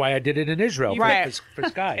 That's why I did it in Israel Right. for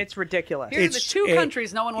Sky. It's ridiculous. Here are the two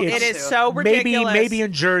countries no one will It go is to. so ridiculous. Maybe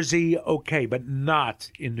in Jersey, okay, but not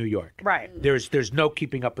in New York. Right. There's no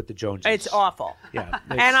keeping up with the Joneses. It's awful. Yeah,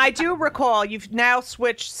 And I do recall you've now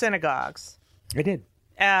switched synagogues. I did.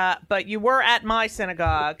 But you were at my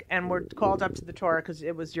synagogue and were called up to the Torah because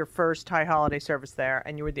it was your first high holiday service there,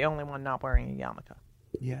 and you were the only one not wearing a yarmulke.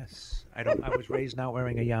 Yes, I was raised not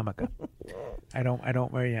wearing a yarmulke. I don't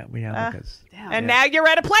wear yarmulkes. Damn. And now you're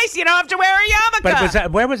at a place you don't have to wear a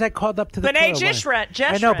yarmulke. Where was I called up to the B'nai Torah?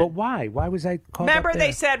 Jeshurun. I know, but why? Why was I called Remember, up there?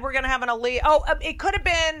 they said we're going to have an elite. Oh, it could have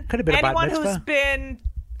been a bat anyone mitzvah. who's been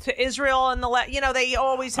to Israel in the they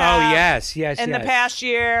always Oh have. yes. In the past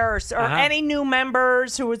year, or any new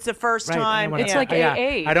members who was the first Right, time. anyone- It's like yeah.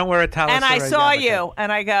 AA. I don't wear a tallis. And I or a saw yarmulke. you,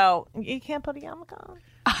 and I go, you can't put a yarmulke on.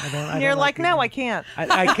 I You're don't like, it. no, I can't.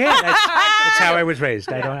 I can't. That's how I was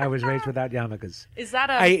raised. I was raised without yarmulkes. Is that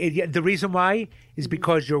a The reason why is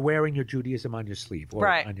because you're wearing your Judaism on your sleeve or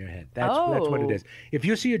Right. on your head. That's what it is. If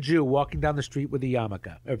you see a Jew walking down the street with a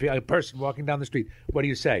yarmulke, or if a person walking down the street, what do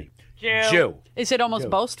you say? Jew. is it almost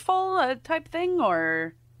boastful type thing,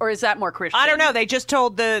 or is that more Christian? I don't know. They just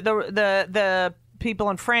told the people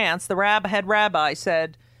in France, the head rabbi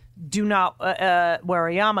said, do not wear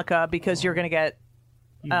a yarmulke because you're going to get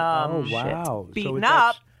Oh wow! beaten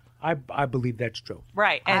that's- up. I believe that's true.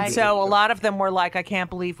 right. And so a lot of them were like, I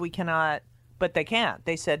can't believe we cannot, but they can't.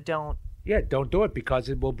 They said, don't. Yeah, don't do it because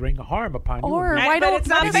it will bring harm upon you. Or But why don't it's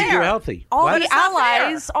not you fair. think you're healthy? all What? the It's not fair.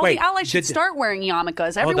 allies? Wait, the allies should did- start wearing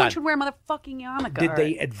yarmulkes. on. Everyone should wear a motherfucking yarmulke. Did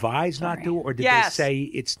they advise not to, or did Yes. they say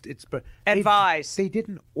it's? Advise. They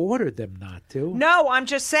didn't order them not to. No, I'm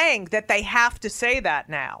just saying that they have to say that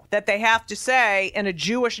now. That they have to say in a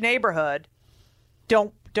Jewish neighborhood,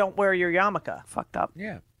 don't wear your yarmulke. fucked up?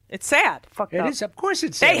 Yeah, It's sad. Fucked it up. is. Of course,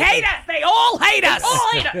 it's. They sad. hate us. They all hate us. all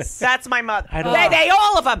hate us. That's my mother. I don't- They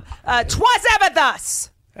all of them. 'Twas ever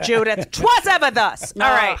thus, Judith. 'Twas ever thus. All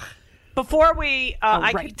right. Before we,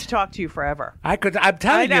 I right. could talk to you forever. I'm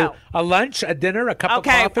telling I you, know. a lunch, a dinner, a cup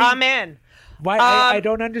Okay, of coffee. I'm in. Why I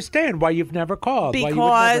don't understand why you've never called. Why you would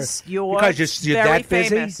Because never, you're because you're very that busy.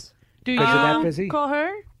 famous. Do Because you're that you busy? call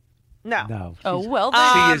her? No. No. Oh she's- well,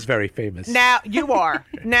 then. she is very famous. Now you are.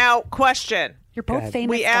 Now, question. You're both ahead.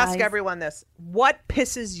 famous. We ask guys. everyone this. What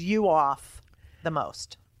pisses you off the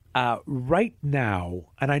most? Right now,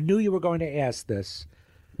 and I knew you were going to ask this,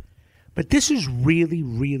 but this is really,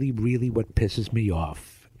 really, really what pisses me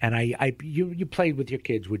off. And you played with your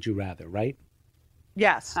kids, would you rather, right?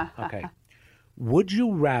 Yes. Okay. Would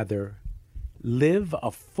you rather live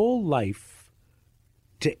a full life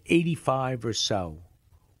to 85 or so,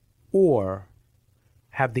 or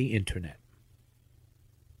have the internet?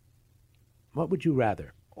 What would you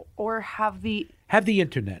rather? or have the Have the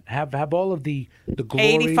internet. Have all of the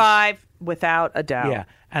glories. 85 without a doubt. Yeah,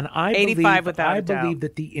 and I 85 believe, without a doubt. believe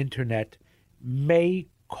that the internet may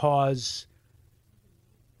cause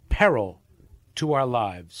peril to our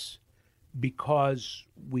lives because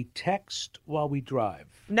we text while we drive.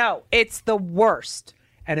 No, it's the worst.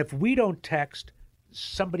 And if we don't text,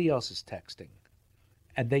 somebody else is texting.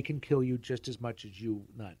 and they can kill you just as much as you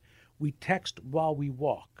not. We text while we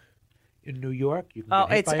walk. In New York, you can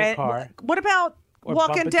get hit by a car. What about or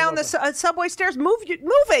walking bump down the into subway stairs? Move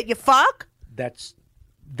it, you fuck. That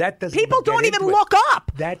doesn't. People get don't even into it. look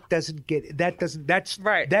up. That doesn't get. That doesn't. That's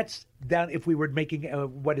Right. That's down. If we were making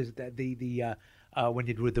what is that? The when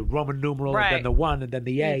you do the Roman numeral Right. and then the 1 and then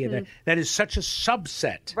the A and then that is such a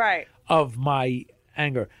subset Right. of my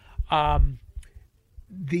anger.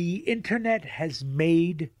 The internet has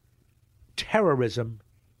made terrorism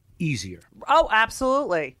easier. Oh,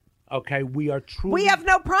 absolutely. Okay, we are truly. We have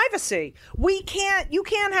no privacy. You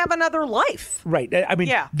can't have another life. Right. I mean,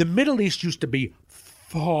 Yeah. the Middle East used to be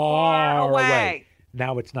Far far away. away.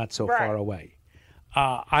 Now it's not so Right. far away.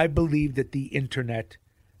 I believe that the internet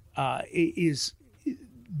is,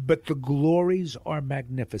 but the glories are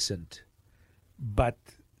magnificent, but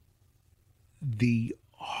the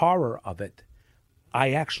horror of it,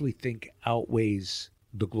 I actually think outweighs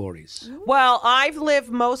the glories. Well, I've lived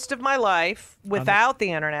most of my life without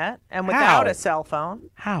the internet and without How? a cell phone.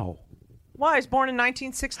 How? Well, I was born in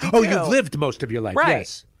 1962. Oh, you've lived most of your life, right.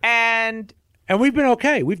 yes. And And we've been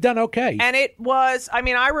okay. We've done okay. it was, I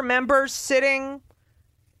mean, I remember sitting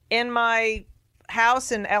in my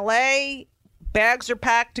house in LA, bags are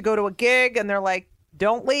packed to go to a gig, and they're like,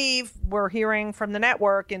 don't leave. We're hearing from the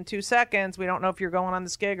network in 2 seconds. We don't know if you're going on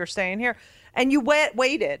this gig or staying here. And you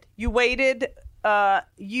waited. You waited.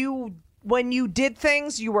 When you did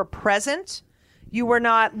things, you were present. You were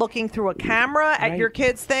not looking through a camera at Right. your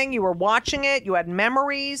kid's thing. You were watching it. You had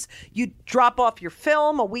memories. You'd drop off your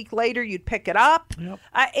film. A week later, you'd pick it up. Yep.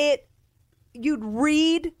 You'd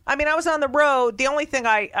read. I mean, I was on the road. The only thing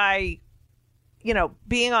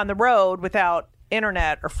being on the road without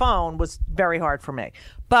internet or phone was very hard for me.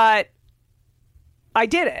 But I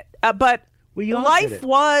did it. But We all did life it.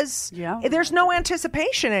 was, Yeah. there's no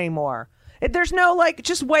anticipation anymore. There's no like,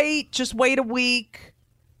 just wait a week.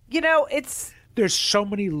 There's so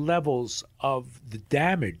many levels of the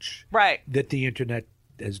damage Right. that the internet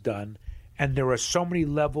has done, and there are so many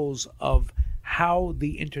levels of how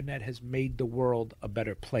the internet has made the world a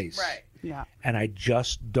better place. Right. Yeah. And I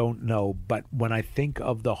just don't know. But when I think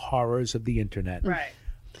of the horrors of the internet, Right.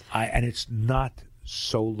 and it's not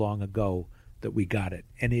so long ago that we got it,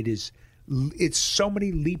 and it's so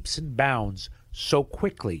many leaps and bounds so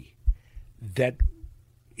quickly that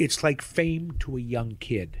it's like fame to a young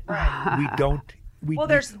kid. We don't. Well,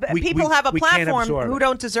 there's people have a we can't platform absorb who it.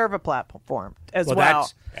 don't deserve a platform as Well,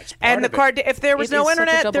 well. that's part and of it. if there was It no is such a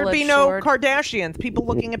internet, there'd be double-edged no sword. Kardashians. People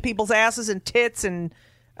looking at people's asses and tits, and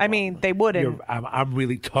I mean, they wouldn't. I'm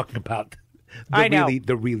really talking about I know.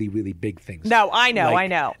 the really, really big things. No, I know, I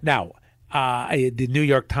know. Now, the New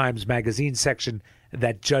York Times Magazine section,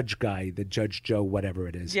 that judge guy, the Judge Joe, whatever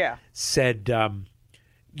it is, Yeah. said,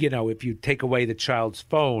 if you take away the child's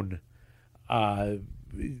phone,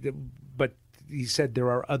 but he said there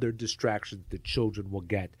are other distractions that children will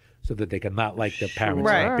get so that they can not like their parents and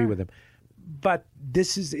not be Right. with them. But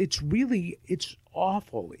it's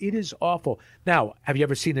awful. It is awful. Now, have you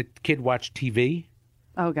ever seen a kid watch TV?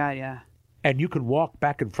 Oh God, yeah. And you can walk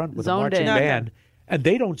back and front with a Zoned marching in. No, no. band, and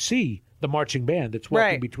they don't see the marching band that's walking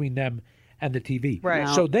Right. between them and the TV. Right.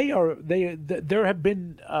 No. So there have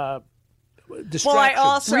been distractions. Well, I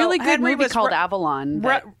also Really good Henry movie was called ri- Avalon. ri-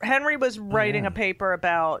 that- Henry was writing a paper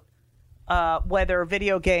about whether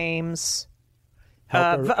video games,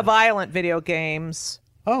 Help her- violent video games,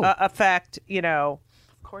 Oh. affect of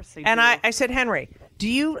course they And do. I said, Henry, do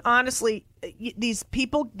you honestly, these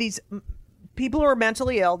people who are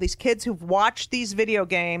mentally ill, these kids who've watched these video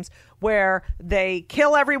games where they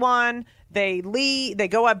kill everyone, they leave, they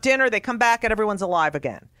go have dinner, they come back and everyone's alive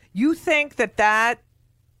again. You think that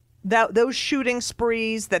those shooting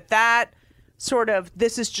sprees, that sort of,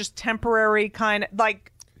 this is just temporary kind of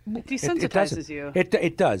like, It It desensitizes doesn't. you.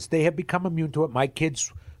 It does. They have become immune to it. My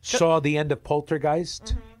kids saw the end of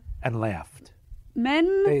Poltergeist and laughed.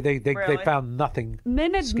 Men They Really? found nothing.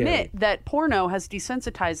 Men admit scary. that porno has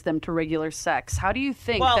desensitized them to regular sex. How do you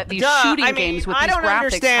think Well, that these duh. shooting I mean, games with I these don't graphics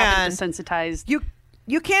understand. haven't desensitized?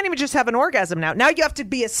 you can't even just have an orgasm now. Now you have to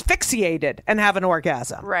be asphyxiated and have an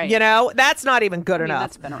orgasm. Right. That's not even good enough.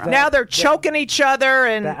 that's been around. Now they're choking each other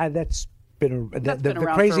and That's been the been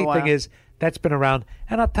around crazy for a thing while. is that's been around.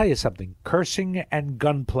 And I'll tell you something: cursing and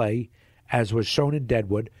gunplay, as was shown in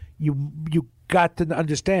Deadwood, you got to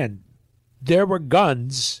understand there were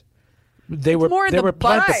guns. They were More they the were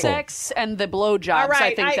butt plentiful. sex and the blowjobs. All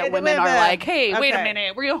right, I think I- that wait women a are minute. like, hey, wait a Okay.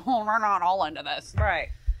 minute, we're not all into this. right.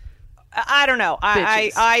 I don't know.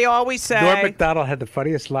 Bitches. I always say Norm Macdonald had the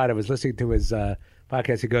funniest line. I was listening to his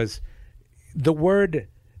podcast. He goes, "The word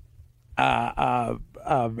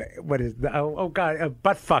what is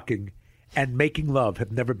butt fucking and making love have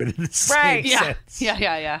never been in the same Right. sense.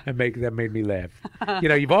 Yeah. And that made me laugh.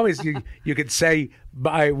 You've always you could say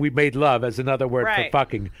we made love as another word for Right.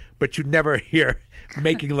 fucking, but you never hear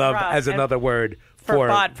making love Right. as another word For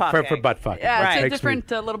butt fucking. For butt fucking. Yeah, Right. it's a Makes me-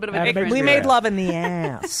 different, little bit of a That different. makes We me made laugh. love in the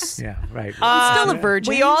ass. Yeah, right. Still a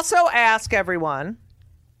virgin. We also ask everyone.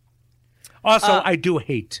 Also, I do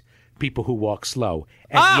hate people who walk slow,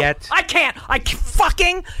 and yet I can't.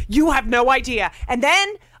 Fucking. You have no idea. And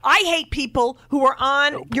then I hate people who are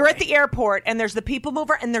on. You're at the airport, and there's the people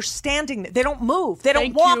mover, and they're standing. They don't move. They don't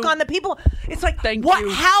Thank walk you. on the people. It's like, Thank what? you.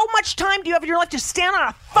 How much time do you have in your life to stand on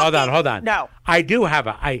a fucking? hold on. No. I do have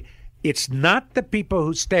It's not the people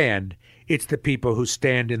who stand; it's the people who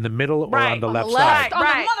stand in the middle or Right. on the On left the side. left. On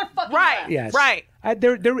Right. the motherfucking Right. left. Yes. Right.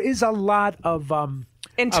 There is a lot of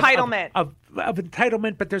Entitlement. of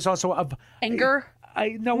entitlement, but there's also of Anger? I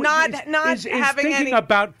know Not having thinking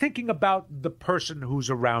any- thinking about the person who's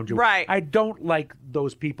around you. Right. I don't like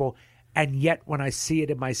those people, and yet when I see it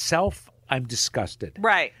in myself, I'm disgusted.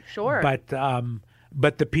 Right. Sure.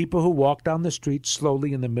 But the people who walk down the street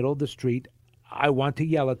slowly in the middle of the street, I want to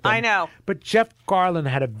yell at them. I know. But Jeff Garland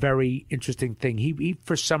had a very interesting thing. He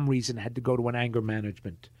for some reason had to go to an anger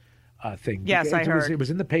management thing. Yes, I heard. It was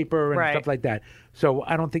in the paper and Right. stuff like that. So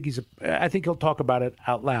I don't think I think he'll talk about it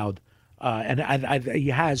out loud. And he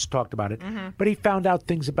has talked about it. Mm-hmm. But he found out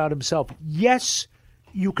things about himself. Yes,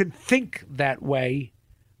 you can think that way,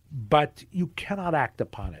 but you cannot act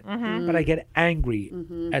upon it. Mm-hmm. But I get angry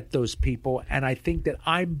at those people, and I think that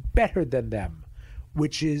I'm better than them,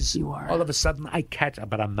 which is all of a sudden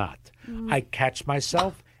but I'm not. I catch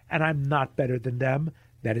myself, and I'm not better than them.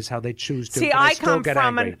 That is how they choose to. See, but I still come get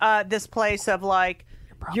from angry. this place of like,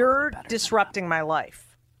 you're disrupting my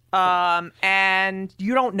life. And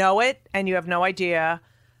you don't know it, and you have no idea.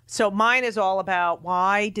 So mine is all about,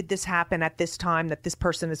 why did this happen at this time that this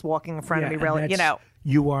person is walking in front of me? and Really, that's-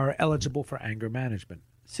 you are eligible for anger management.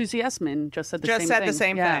 Susie Essman just said the Just same said thing. the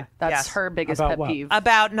same Yeah, thing. That's Yes. her biggest About pet what? peeve.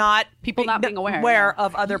 about not People not being aware, yeah.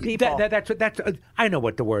 of other people. That's I know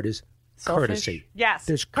what the word is. Selfish? Courtesy. Yes,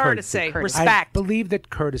 There's courtesy, Courtesy. I respect. believe that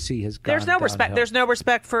courtesy has gone There's no respect. downhill. There's no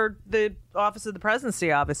respect for the office of the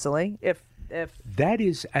presidency. Obviously, if That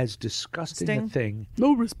is as disgusting a Sting? thing.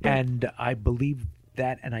 No respect. And I believe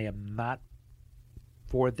that, and I am not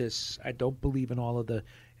for this. I don't believe in all of the,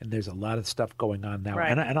 and there's a lot of stuff going on now.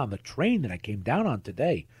 Right. And on the train that I came down on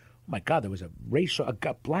today, oh my God, there was a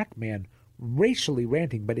black man racially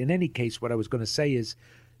ranting. But in any case, what I was going to say is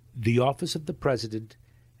the office of the president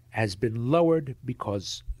has been lowered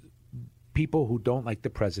because people who don't like the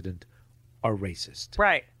president are racist.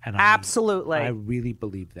 right, And absolutely, I really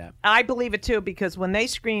believe that. I believe it too, because when they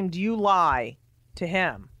screamed "You lie" to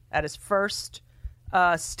him at his first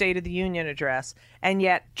State of the Union address, and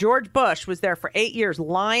yet George Bush was there for 8 years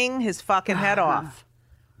lying his fucking head off.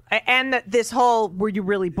 And this whole, were you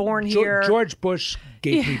really born here? George Bush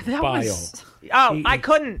gave me that bile. was- I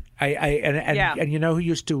couldn't. And you know who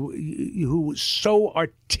used to, who so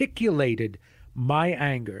articulated my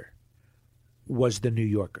anger was the New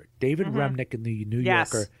Yorker. David Remnick in the New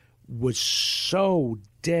Yes. Yorker was so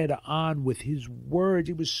dead on with his words.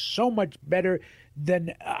 He was so much better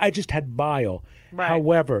than, I just had bile. Right.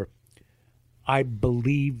 However, I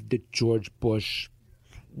believe that George Bush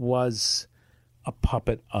was a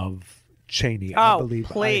puppet of Cheney. I Oh, believe.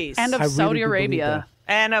 please. And of I really Saudi do believe Arabia.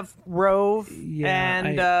 And of Rove, Yeah,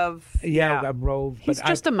 and I- of I'm Rove. He's but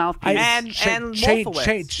just a mouthpiece. And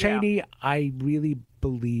Wolfowitz, Cheney, I really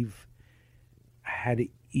believe had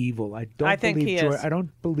evil. I don't I think believe he is. I don't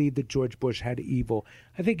believe that George Bush had evil.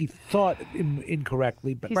 I think he thought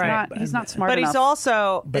incorrectly, but He's Right. not smart But enough. he's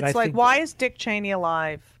also. But it's I like, think why that- is Dick Cheney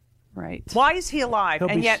alive? right. Why is he alive? He'll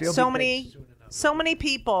And be- yet, he'll so be many, dead soon enough. so many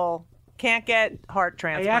people can't get heart I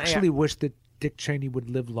transplant. actually wish that Dick Cheney would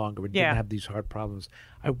live longer and Yeah. didn't have these heart problems.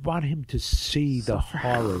 I want him to see the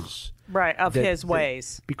horrors. right of that- his that-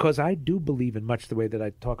 ways. Because I do believe in much the way that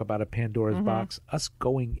I talk about a Pandora's Mm-hmm. box, us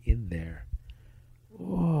going in there.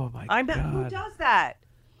 Oh, my I bet God. who does that?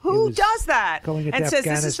 Who was does that? going into And says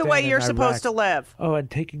this is the Afghanistan way and you're supposed to Iraq. live. Oh, and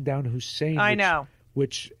taking down Hussein. I know.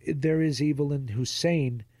 Which there is evil in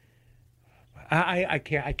Hussein. I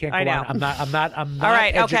can't go I know. on. I'm not All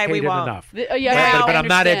right, okay, educated we won't. enough. Yeah, Now- but I I'm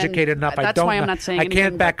not understand. educated enough. I That's don't why I'm know- not saying I anything,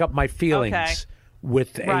 can't back but- up my feelings Okay.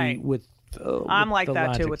 with Right. I'm with like the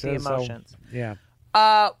that too logic. with the So, emotions. yeah.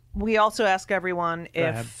 We also ask everyone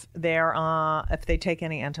ahead. if they take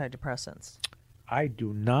any antidepressants. I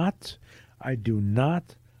do not. I do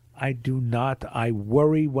not. I do not. I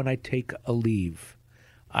worry when I take a leave.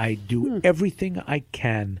 I do everything I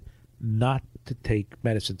can not to take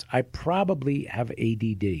medicines. I probably have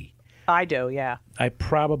ADD. I do, yeah. I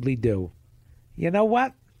probably do. You know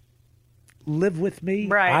what? Live with me.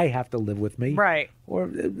 Right. I have to live with me. Right. Or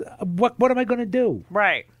what am I going to do?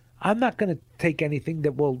 Right. I'm not going to take anything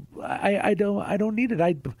that will. I don't need it.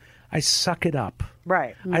 I suck it up.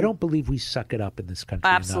 Right. I don't believe we suck it up in this country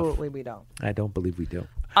Absolutely, we don't. enough. I don't believe we do.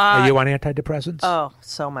 Are you on antidepressants? Oh,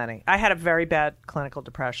 so many. I had a very bad clinical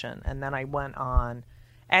depression, and then I went on.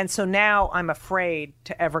 And so now I'm afraid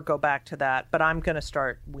to ever go back to that, but I'm going to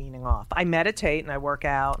start weaning off. I meditate and I work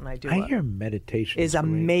out and I do I hear meditation is great.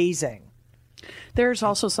 amazing. There's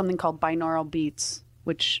also something called binaural beats,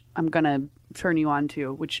 which I'm going to turn you on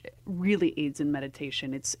to, which really aids in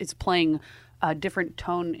meditation. It's playing a different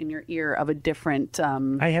tone in your ear of a different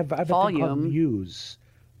I have a thing called volume. Muse,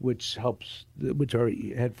 which helps, which are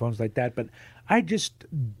headphones like that. But I just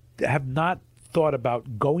have not thought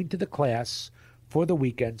about going to the class for the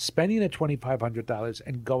weekend, spending the $2,500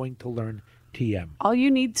 and going to learn TM. All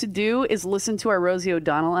you need to do is listen to our Rosie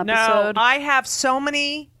O'Donnell No, episode. I have so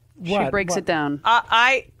many. She breaks it down.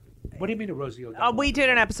 What do you mean a Rosie O'Donnell? We did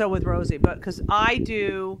an episode with Rosie, but because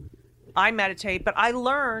I meditate, but I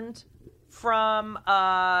learned from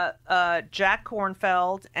Jack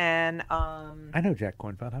Kornfeld, and I know Jack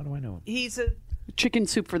Kornfeld. How do I know him? he's a Chicken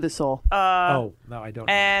soup for the soul. Oh, no, I don't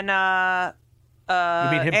know. and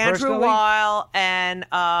You mean him Andrew personally? Weil and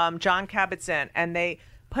John Kabat-Zinn, and they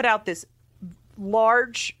put out this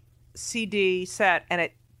large CD set, and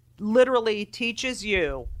it literally teaches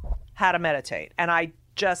you how to meditate. And I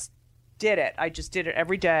just did it. I just did it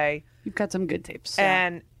every day, You've got some good tapes. Yeah.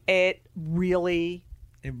 and it really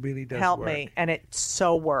It really does helped work. me, and it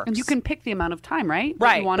so works. And you can pick the amount of time, right? that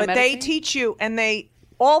right, You want but to they meditate? teach you, and they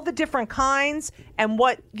all the different kinds, and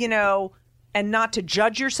what and not to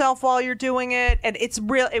judge yourself while you're doing it, and it's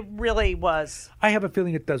real. It really was. I have a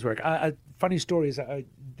feeling it does work. Funny story is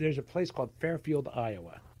there's a place called Fairfield,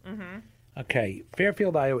 Iowa. Mm-hmm. Okay,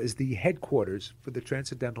 Fairfield, Iowa is the headquarters for the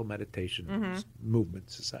Transcendental Meditation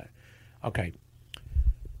Movement Society. Okay,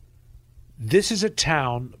 this is a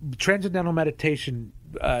town. Transcendental Meditation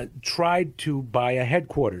tried to buy a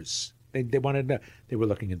headquarters. They wanted to. They were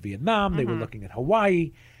looking at Vietnam. They were looking at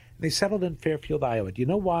Hawaii. They settled in Fairfield, Iowa. Do you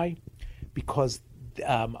know why? Because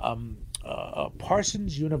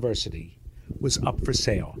Parsons University was up for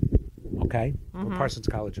sale, okay? Or Parsons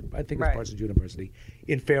College, I think it's Right. Parsons University,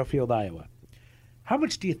 in Fairfield, Iowa. How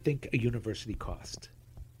much do you think a university cost?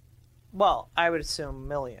 Well, I would assume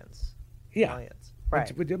millions. Yeah. Millions.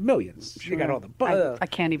 Right. With the millions. You got all the books. I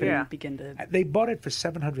can't even Yeah. begin to. They bought it for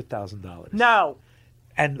 $700,000. No.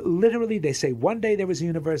 And literally, they say one day there was a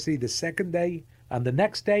university, the second day, and the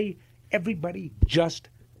next day, everybody just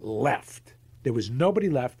left. There was nobody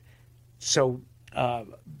left. So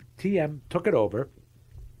TM took it over.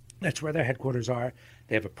 That's where their headquarters are.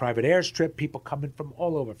 They have a private airstrip, people coming from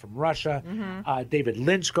all over, from Russia. David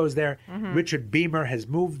Lynch goes there. Richard Beamer has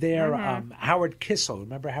moved there. Howard Kissel,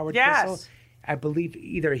 remember Howard Yes. Kissel? I believe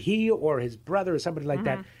either he or his brother or somebody like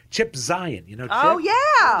that. Chip Zion, you know Chip? Oh,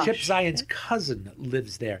 yeah. Chip Zion's cousin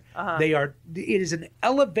lives there. It is an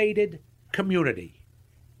elevated community.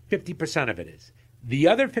 50% of it is. The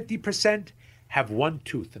other 50% have one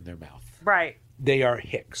tooth in their mouth. Right. They are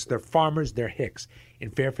Hicks. They're farmers. They're Hicks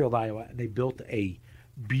in Fairfield, Iowa. And they built a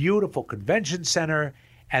beautiful convention center.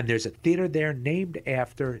 And there's a theater there named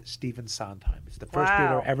after Stephen Sondheim. It's the first Wow.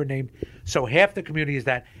 theater ever named. So half the community is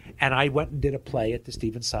that. And I went and did a play at the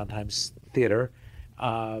Stephen Sondheim Theater.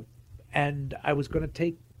 And I was going to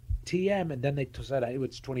take TM. And then they said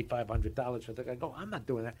it's $2,500 for the. I go, I'm not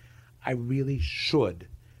doing that. I really should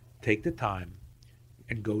take the time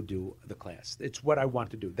and go do the class. It's what I want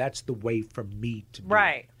to do. That's the way for me to do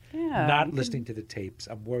Right. it. Yeah, Not you listening to the tapes.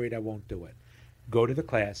 I'm worried I won't do it. Go to the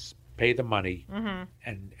class, pay the money,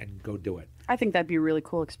 and go do it. I think that'd be a really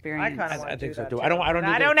cool experience. I kind of want I to think do so that too. too. I don't But need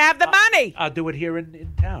I the- don't have the money. I'll do it here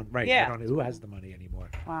in town. Right. Yeah. I don't know who has the money anymore.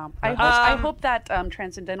 Wow. I hope that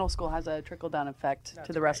Transcendental School has a trickle down effect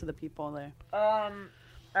to the rest of the people there.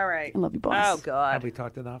 All right. I love you, boss. Oh Have God. we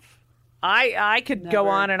talked enough? I could go Never.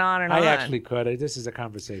 on and on and on. I actually could. This is a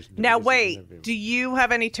conversation. Now This is an wait. interview. Do you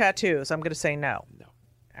have any tattoos? I'm going to say no. No.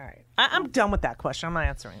 All right. I'm done with that question. I'm not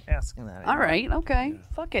asking that. All anymore. right. Okay.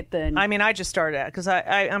 Fuck it then. I mean, I just started that because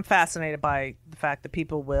I'm fascinated by the fact that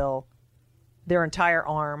people will their entire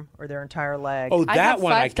arm or their entire leg. Oh, I that have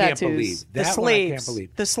one I 5 can't tattoos. believe. the That one I sleeves. can't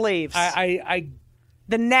believe. The sleeves. I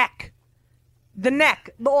the neck. The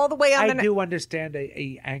neck. All the way on the neck. do understand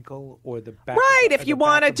a ankle or the back. Right. of the- If you the back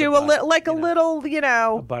want to of the do a butt, like a you know,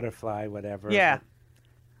 little, a butterfly, whatever. Yeah.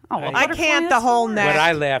 oh, a I butterfly, can't the that's whole fine. neck. What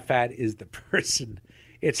I laugh at is the person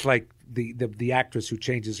it's like the actress who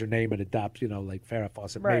changes her name and adopts, like Farrah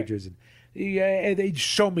Fawcett Right. Majors, and they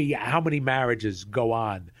show me how many marriages go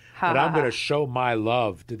on, but I'm going to show my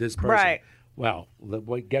love to this person. Right. Well,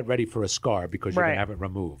 get ready for a scar because you're Right. going to have it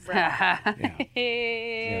removed.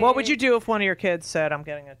 What would you do if one of your kids said, "I'm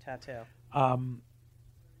getting a tattoo"?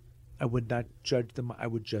 I would not judge them. I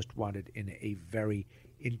would just want it in a very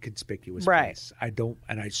inconspicuous Right. place. I don't,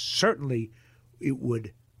 and I certainly, it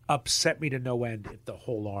would upset me to no end if the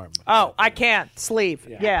whole arm. Oh, I can't. Sleeve.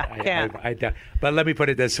 Yeah, I can't. but let me put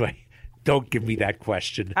it this way. Don't give me that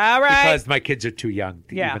question. All right. Because my kids are too young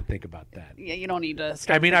to Yeah. even think about that. Yeah, you don't need to. I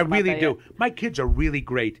Start mean, I thinking about really that do. yet. My kids are really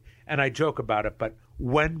great, and I joke about it, but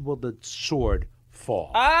when will the sword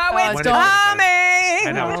fall? Oh, When it's is it? coming.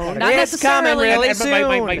 I know, it's coming. Not It's coming necessarily. really And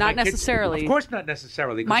soon. my Not kids- necessarily. Of course, not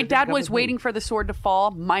necessarily. 'cause My it didn't dad come was with me. waiting for the sword to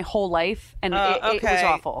fall my whole life, and it was Okay.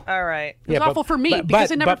 awful. All right. It was awful for me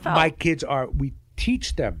because it never but fell. my kids we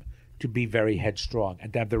teach them to be very headstrong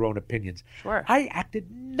and to have their own opinions. Sure. I acted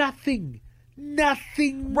nothing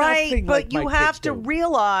Right, but like you my have kids to do.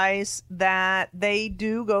 realize that they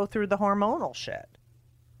do go through the hormonal shit.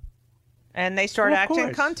 And they start Well, of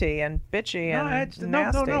acting course. cunty and bitchy No, and it's, no.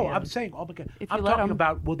 nasty. I'm and- saying, oh my God. If you I'm let talking 'em-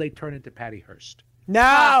 about will they turn into Patty Hearst?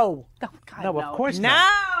 No. Oh, God, No, of course No.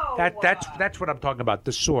 not. That's what I'm talking about.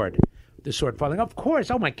 The sword falling. Of course.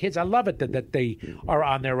 Oh, my kids, I love it that they are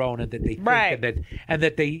on their own and that they think Right. and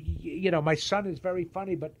that they. My son is very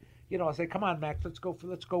funny, but I'll say, come on, Max, let's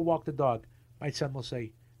go walk the dog. My son will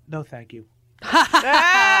say, no, thank you.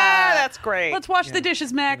 That's great. Let's wash the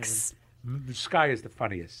dishes, Max. Sky is the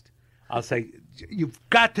funniest. I'll say, you've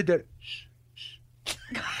got to do. Shh, shh.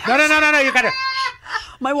 No, you got to.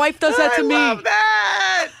 My wife does that to me. love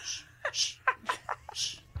that.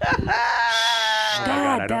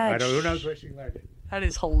 Dad, I don't. Who knows where she learned it? That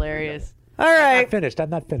is hilarious. All I'm right.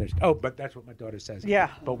 not finished. Oh, but that's what my daughter says. Yeah.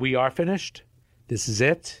 But we are finished. This is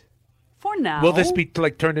it. For now. Will this be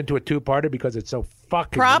turned into a two-parter because it's so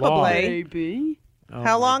fucking Probably. long? Maybe. Oh,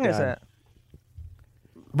 How my long is God. it?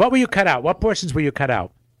 What will you cut out? What portions will you cut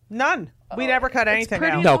out? None. We never cut anything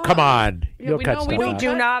pretty out. No, long. come on. Yeah, You'll we cut know we stuff don't We out.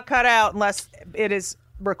 do not cut out unless it is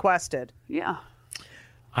requested. Yeah.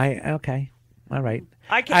 Okay. All right.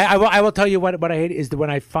 I will tell you what I hate is that when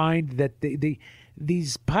I find that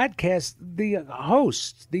these podcasts, the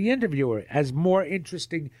host, the interviewer has more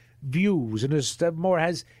interesting views and it's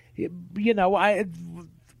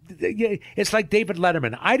like David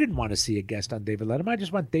Letterman. I didn't want to see a guest on David Letterman. I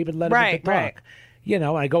just want David Letterman Right, to talk. right.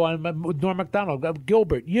 I go on with Norm Macdonald,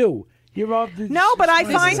 Gilbert, you're all. No, but I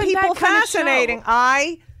This find isn't people that kind of fascinating. show.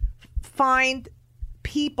 I find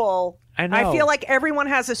people. I know. feel like everyone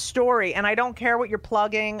has a story, and I don't care what you're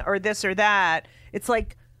plugging or this or that. It's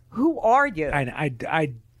like, who are you?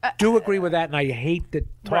 I do agree with that, and I hate that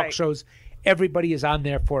talk Right. shows. Everybody is on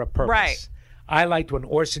there for a purpose. Right. I liked when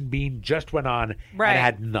Orson Bean just went on Right. and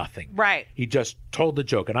had nothing. Right. He just told the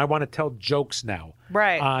joke, and I want to tell jokes now.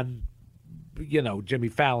 Right. On, Jimmy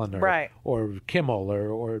Fallon or Right. or Kimmel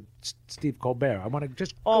or Steve Colbert. I want to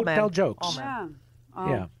just All go men. tell jokes. All men. Yeah.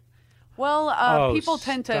 Yeah. Well, Oh, people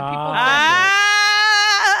tend to. stop.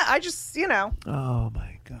 I just, Oh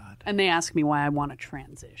my God. And they ask me why I want to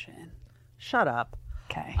transition. shut up.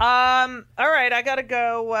 Okay. All right, I gotta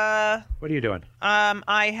go. What are you doing?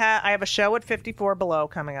 I have a show at 54 Below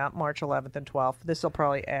coming up March 11th and 12th. This will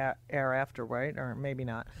probably air after, right? Or maybe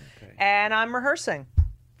not. Okay. And I'm rehearsing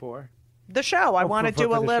For? the show. I want to for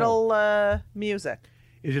do a the little music.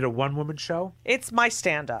 Is it a one-woman show? It's my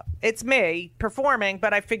stand-up. It's me performing,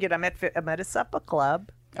 but I figured I'm at a supper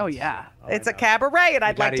club. oh yeah. It's a cabaret, and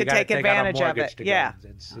I'd like to You gotta take take out a advantage of mortgage it. to go Yeah.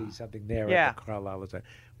 and see something there Yeah. at the Carlisle.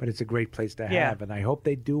 But it's a great place to Yeah. have, and I hope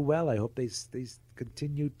they do well. I hope they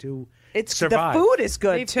continue to It's survive. the food is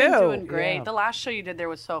good They've too. been doing great. Yeah. The last show you did there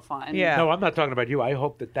was so fun. Yeah. No, I'm not talking about you. I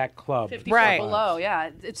hope that club 54 Right. below. Yeah,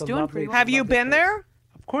 it's It's a doing lovely- pretty well. Have you Lovely been place. there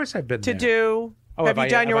Of course, I've been to there. do? Oh, have you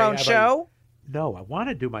done your own show? No, I want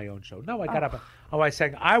to do my own show. No, I got up. I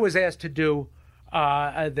sang. I was asked to do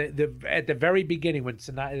at the very beginning when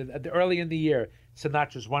early in the year,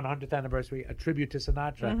 Sinatra's 100th anniversary, a tribute to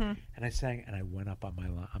Sinatra, and I sang, and I went up on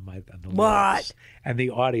the What? lyrics. And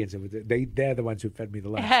the audience, they're the ones who fed me the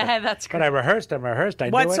laughs. That's But great. I rehearsed. I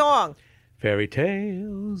What knew it. song? Fairy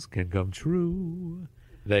tales can come true.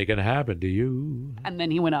 They can happen to you And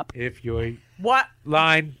then he went up. if your What?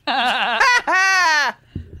 line.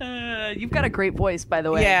 You've got a great voice, by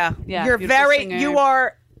the way. Yeah, Yeah. You're beautiful very. singer.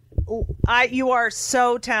 You are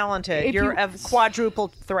so talented. If You're you- a quadruple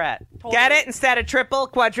threat. Get it? Instead of triple,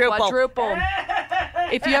 quadruple. Quadruple.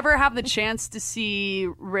 If you ever have the chance to see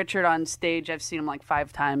Richard on stage, I've seen him like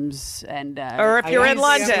 5 times, and Or if you're in he's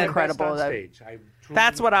London. incredible. On stage. I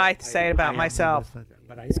That's what I say about myself.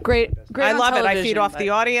 It's Great. I on love it. I feed television, off but- the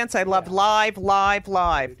audience. I love live.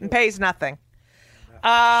 It pays nothing.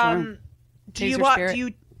 Do Pays you your spirit. do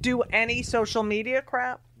you do any social media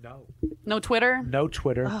crap? No. No Twitter? No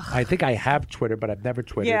Twitter. I think I have Twitter, but I've never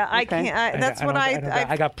Twittered. Yeah, I Okay. can't. That's what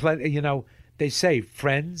I got plenty. You know, they say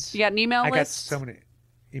friends. You got an email I got list? so many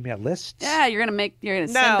email lists. Yeah, you're gonna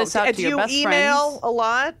send No, this out to do your you best email friends. a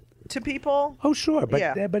lot to people? Oh, sure, but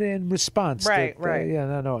Yeah. but in response, Right, to, right.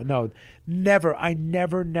 Yeah, no, never. I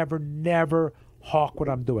never hawk what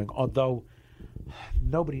I'm doing. Although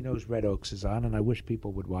nobody knows Red Oaks is on, and I wish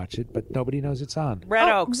people would watch it, but nobody knows it's on. Red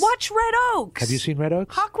Oaks. Watch Red Oaks. Have you seen Red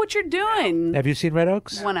Oaks? Hawk what you're doing. Have you seen Red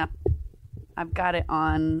Oaks? I've got it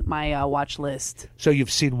on my watch list. So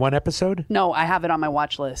you've seen one episode? No, I have it on my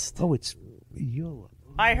watch list. Oh, it's you.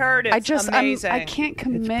 I heard it's amazing. I can't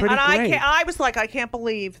commit. pretty- And I great. can't, I was like, I can't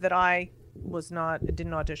believe that I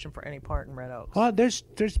didn't audition for any part in Red Oaks. Well, there's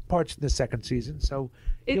parts in the second season, so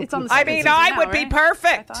It's on the I second mean, season I now, would be right?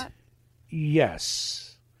 perfect. I thought. yes.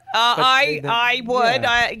 I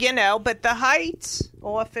would, yeah. but the height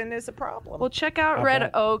often is a problem. Well, check out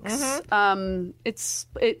Red Oaks.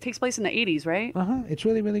 It takes place in the 80s, right? It's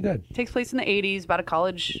really, really good. It takes place in the 80s about a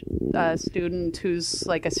college student who's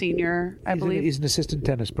like a senior, I believe. He's an assistant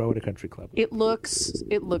tennis pro at a country club. It looks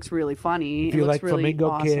really funny. If you it like looks really Flamingo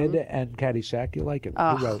awesome. Kid and Caddyshack, you like it.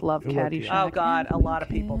 Oh, love who wrote Caddyshack. Oh God, a lot of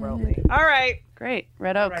people wrote me. All right, Great,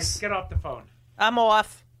 Red All right, Oaks. get off the phone. I'm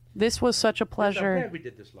off. This was such a I'm pleasure. glad we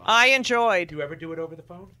did this live. I enjoyed. Do you ever do it over the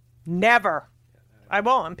phone? Never. I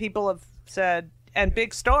won't. And people have said, and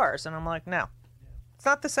big stars, and I'm like, no, it's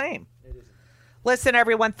not the same. Listen,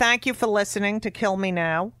 everyone, thank you for listening to Kill Me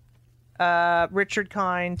Now. Richard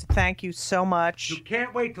Kind, thank you so much. You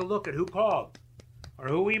can't wait to look at who called or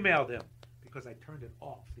who emailed him because I turned it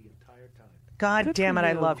off the entire time. God Good damn for it,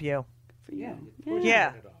 I you. love you. For you. Yeah.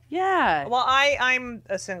 Turn it off. Yeah. Well, I'm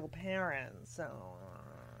a single parent, so.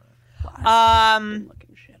 Been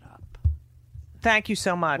looking shit up. Thank you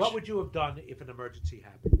so much. What would you have done if an emergency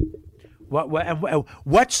happened?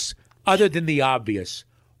 What's other than the obvious?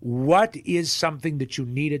 What is something that you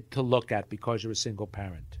needed to look at because you're a single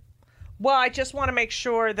parent? Well, I just want to make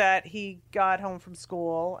sure that he got home from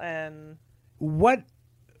school and What?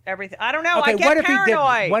 everything. I don't know. Okay, I get what if he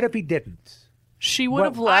paranoid. didn't? What if he didn't? She would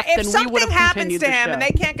have What- left, If and we something would have happens continued to the him show. and they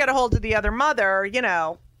can't get a hold of the other mother,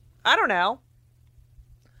 I don't know.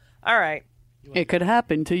 All right. It could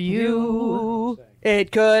happen to you.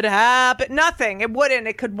 It could happen. Nothing. It wouldn't.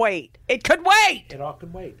 It could wait. It could wait. It all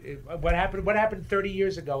can wait. What happened? What happened 30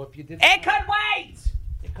 years ago? If you didn't, It could wait.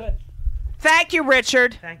 it could. Thank you,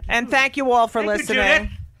 Richard. Thank you. And thank you all for Thank you, listening. Judith.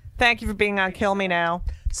 Thank you for being on Kill Me Now.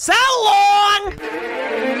 So long!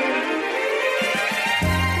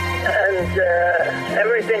 And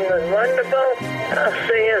everything was wonderful. I'll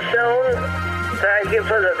see you soon. Thank you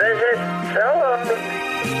for the visit. So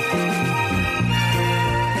long.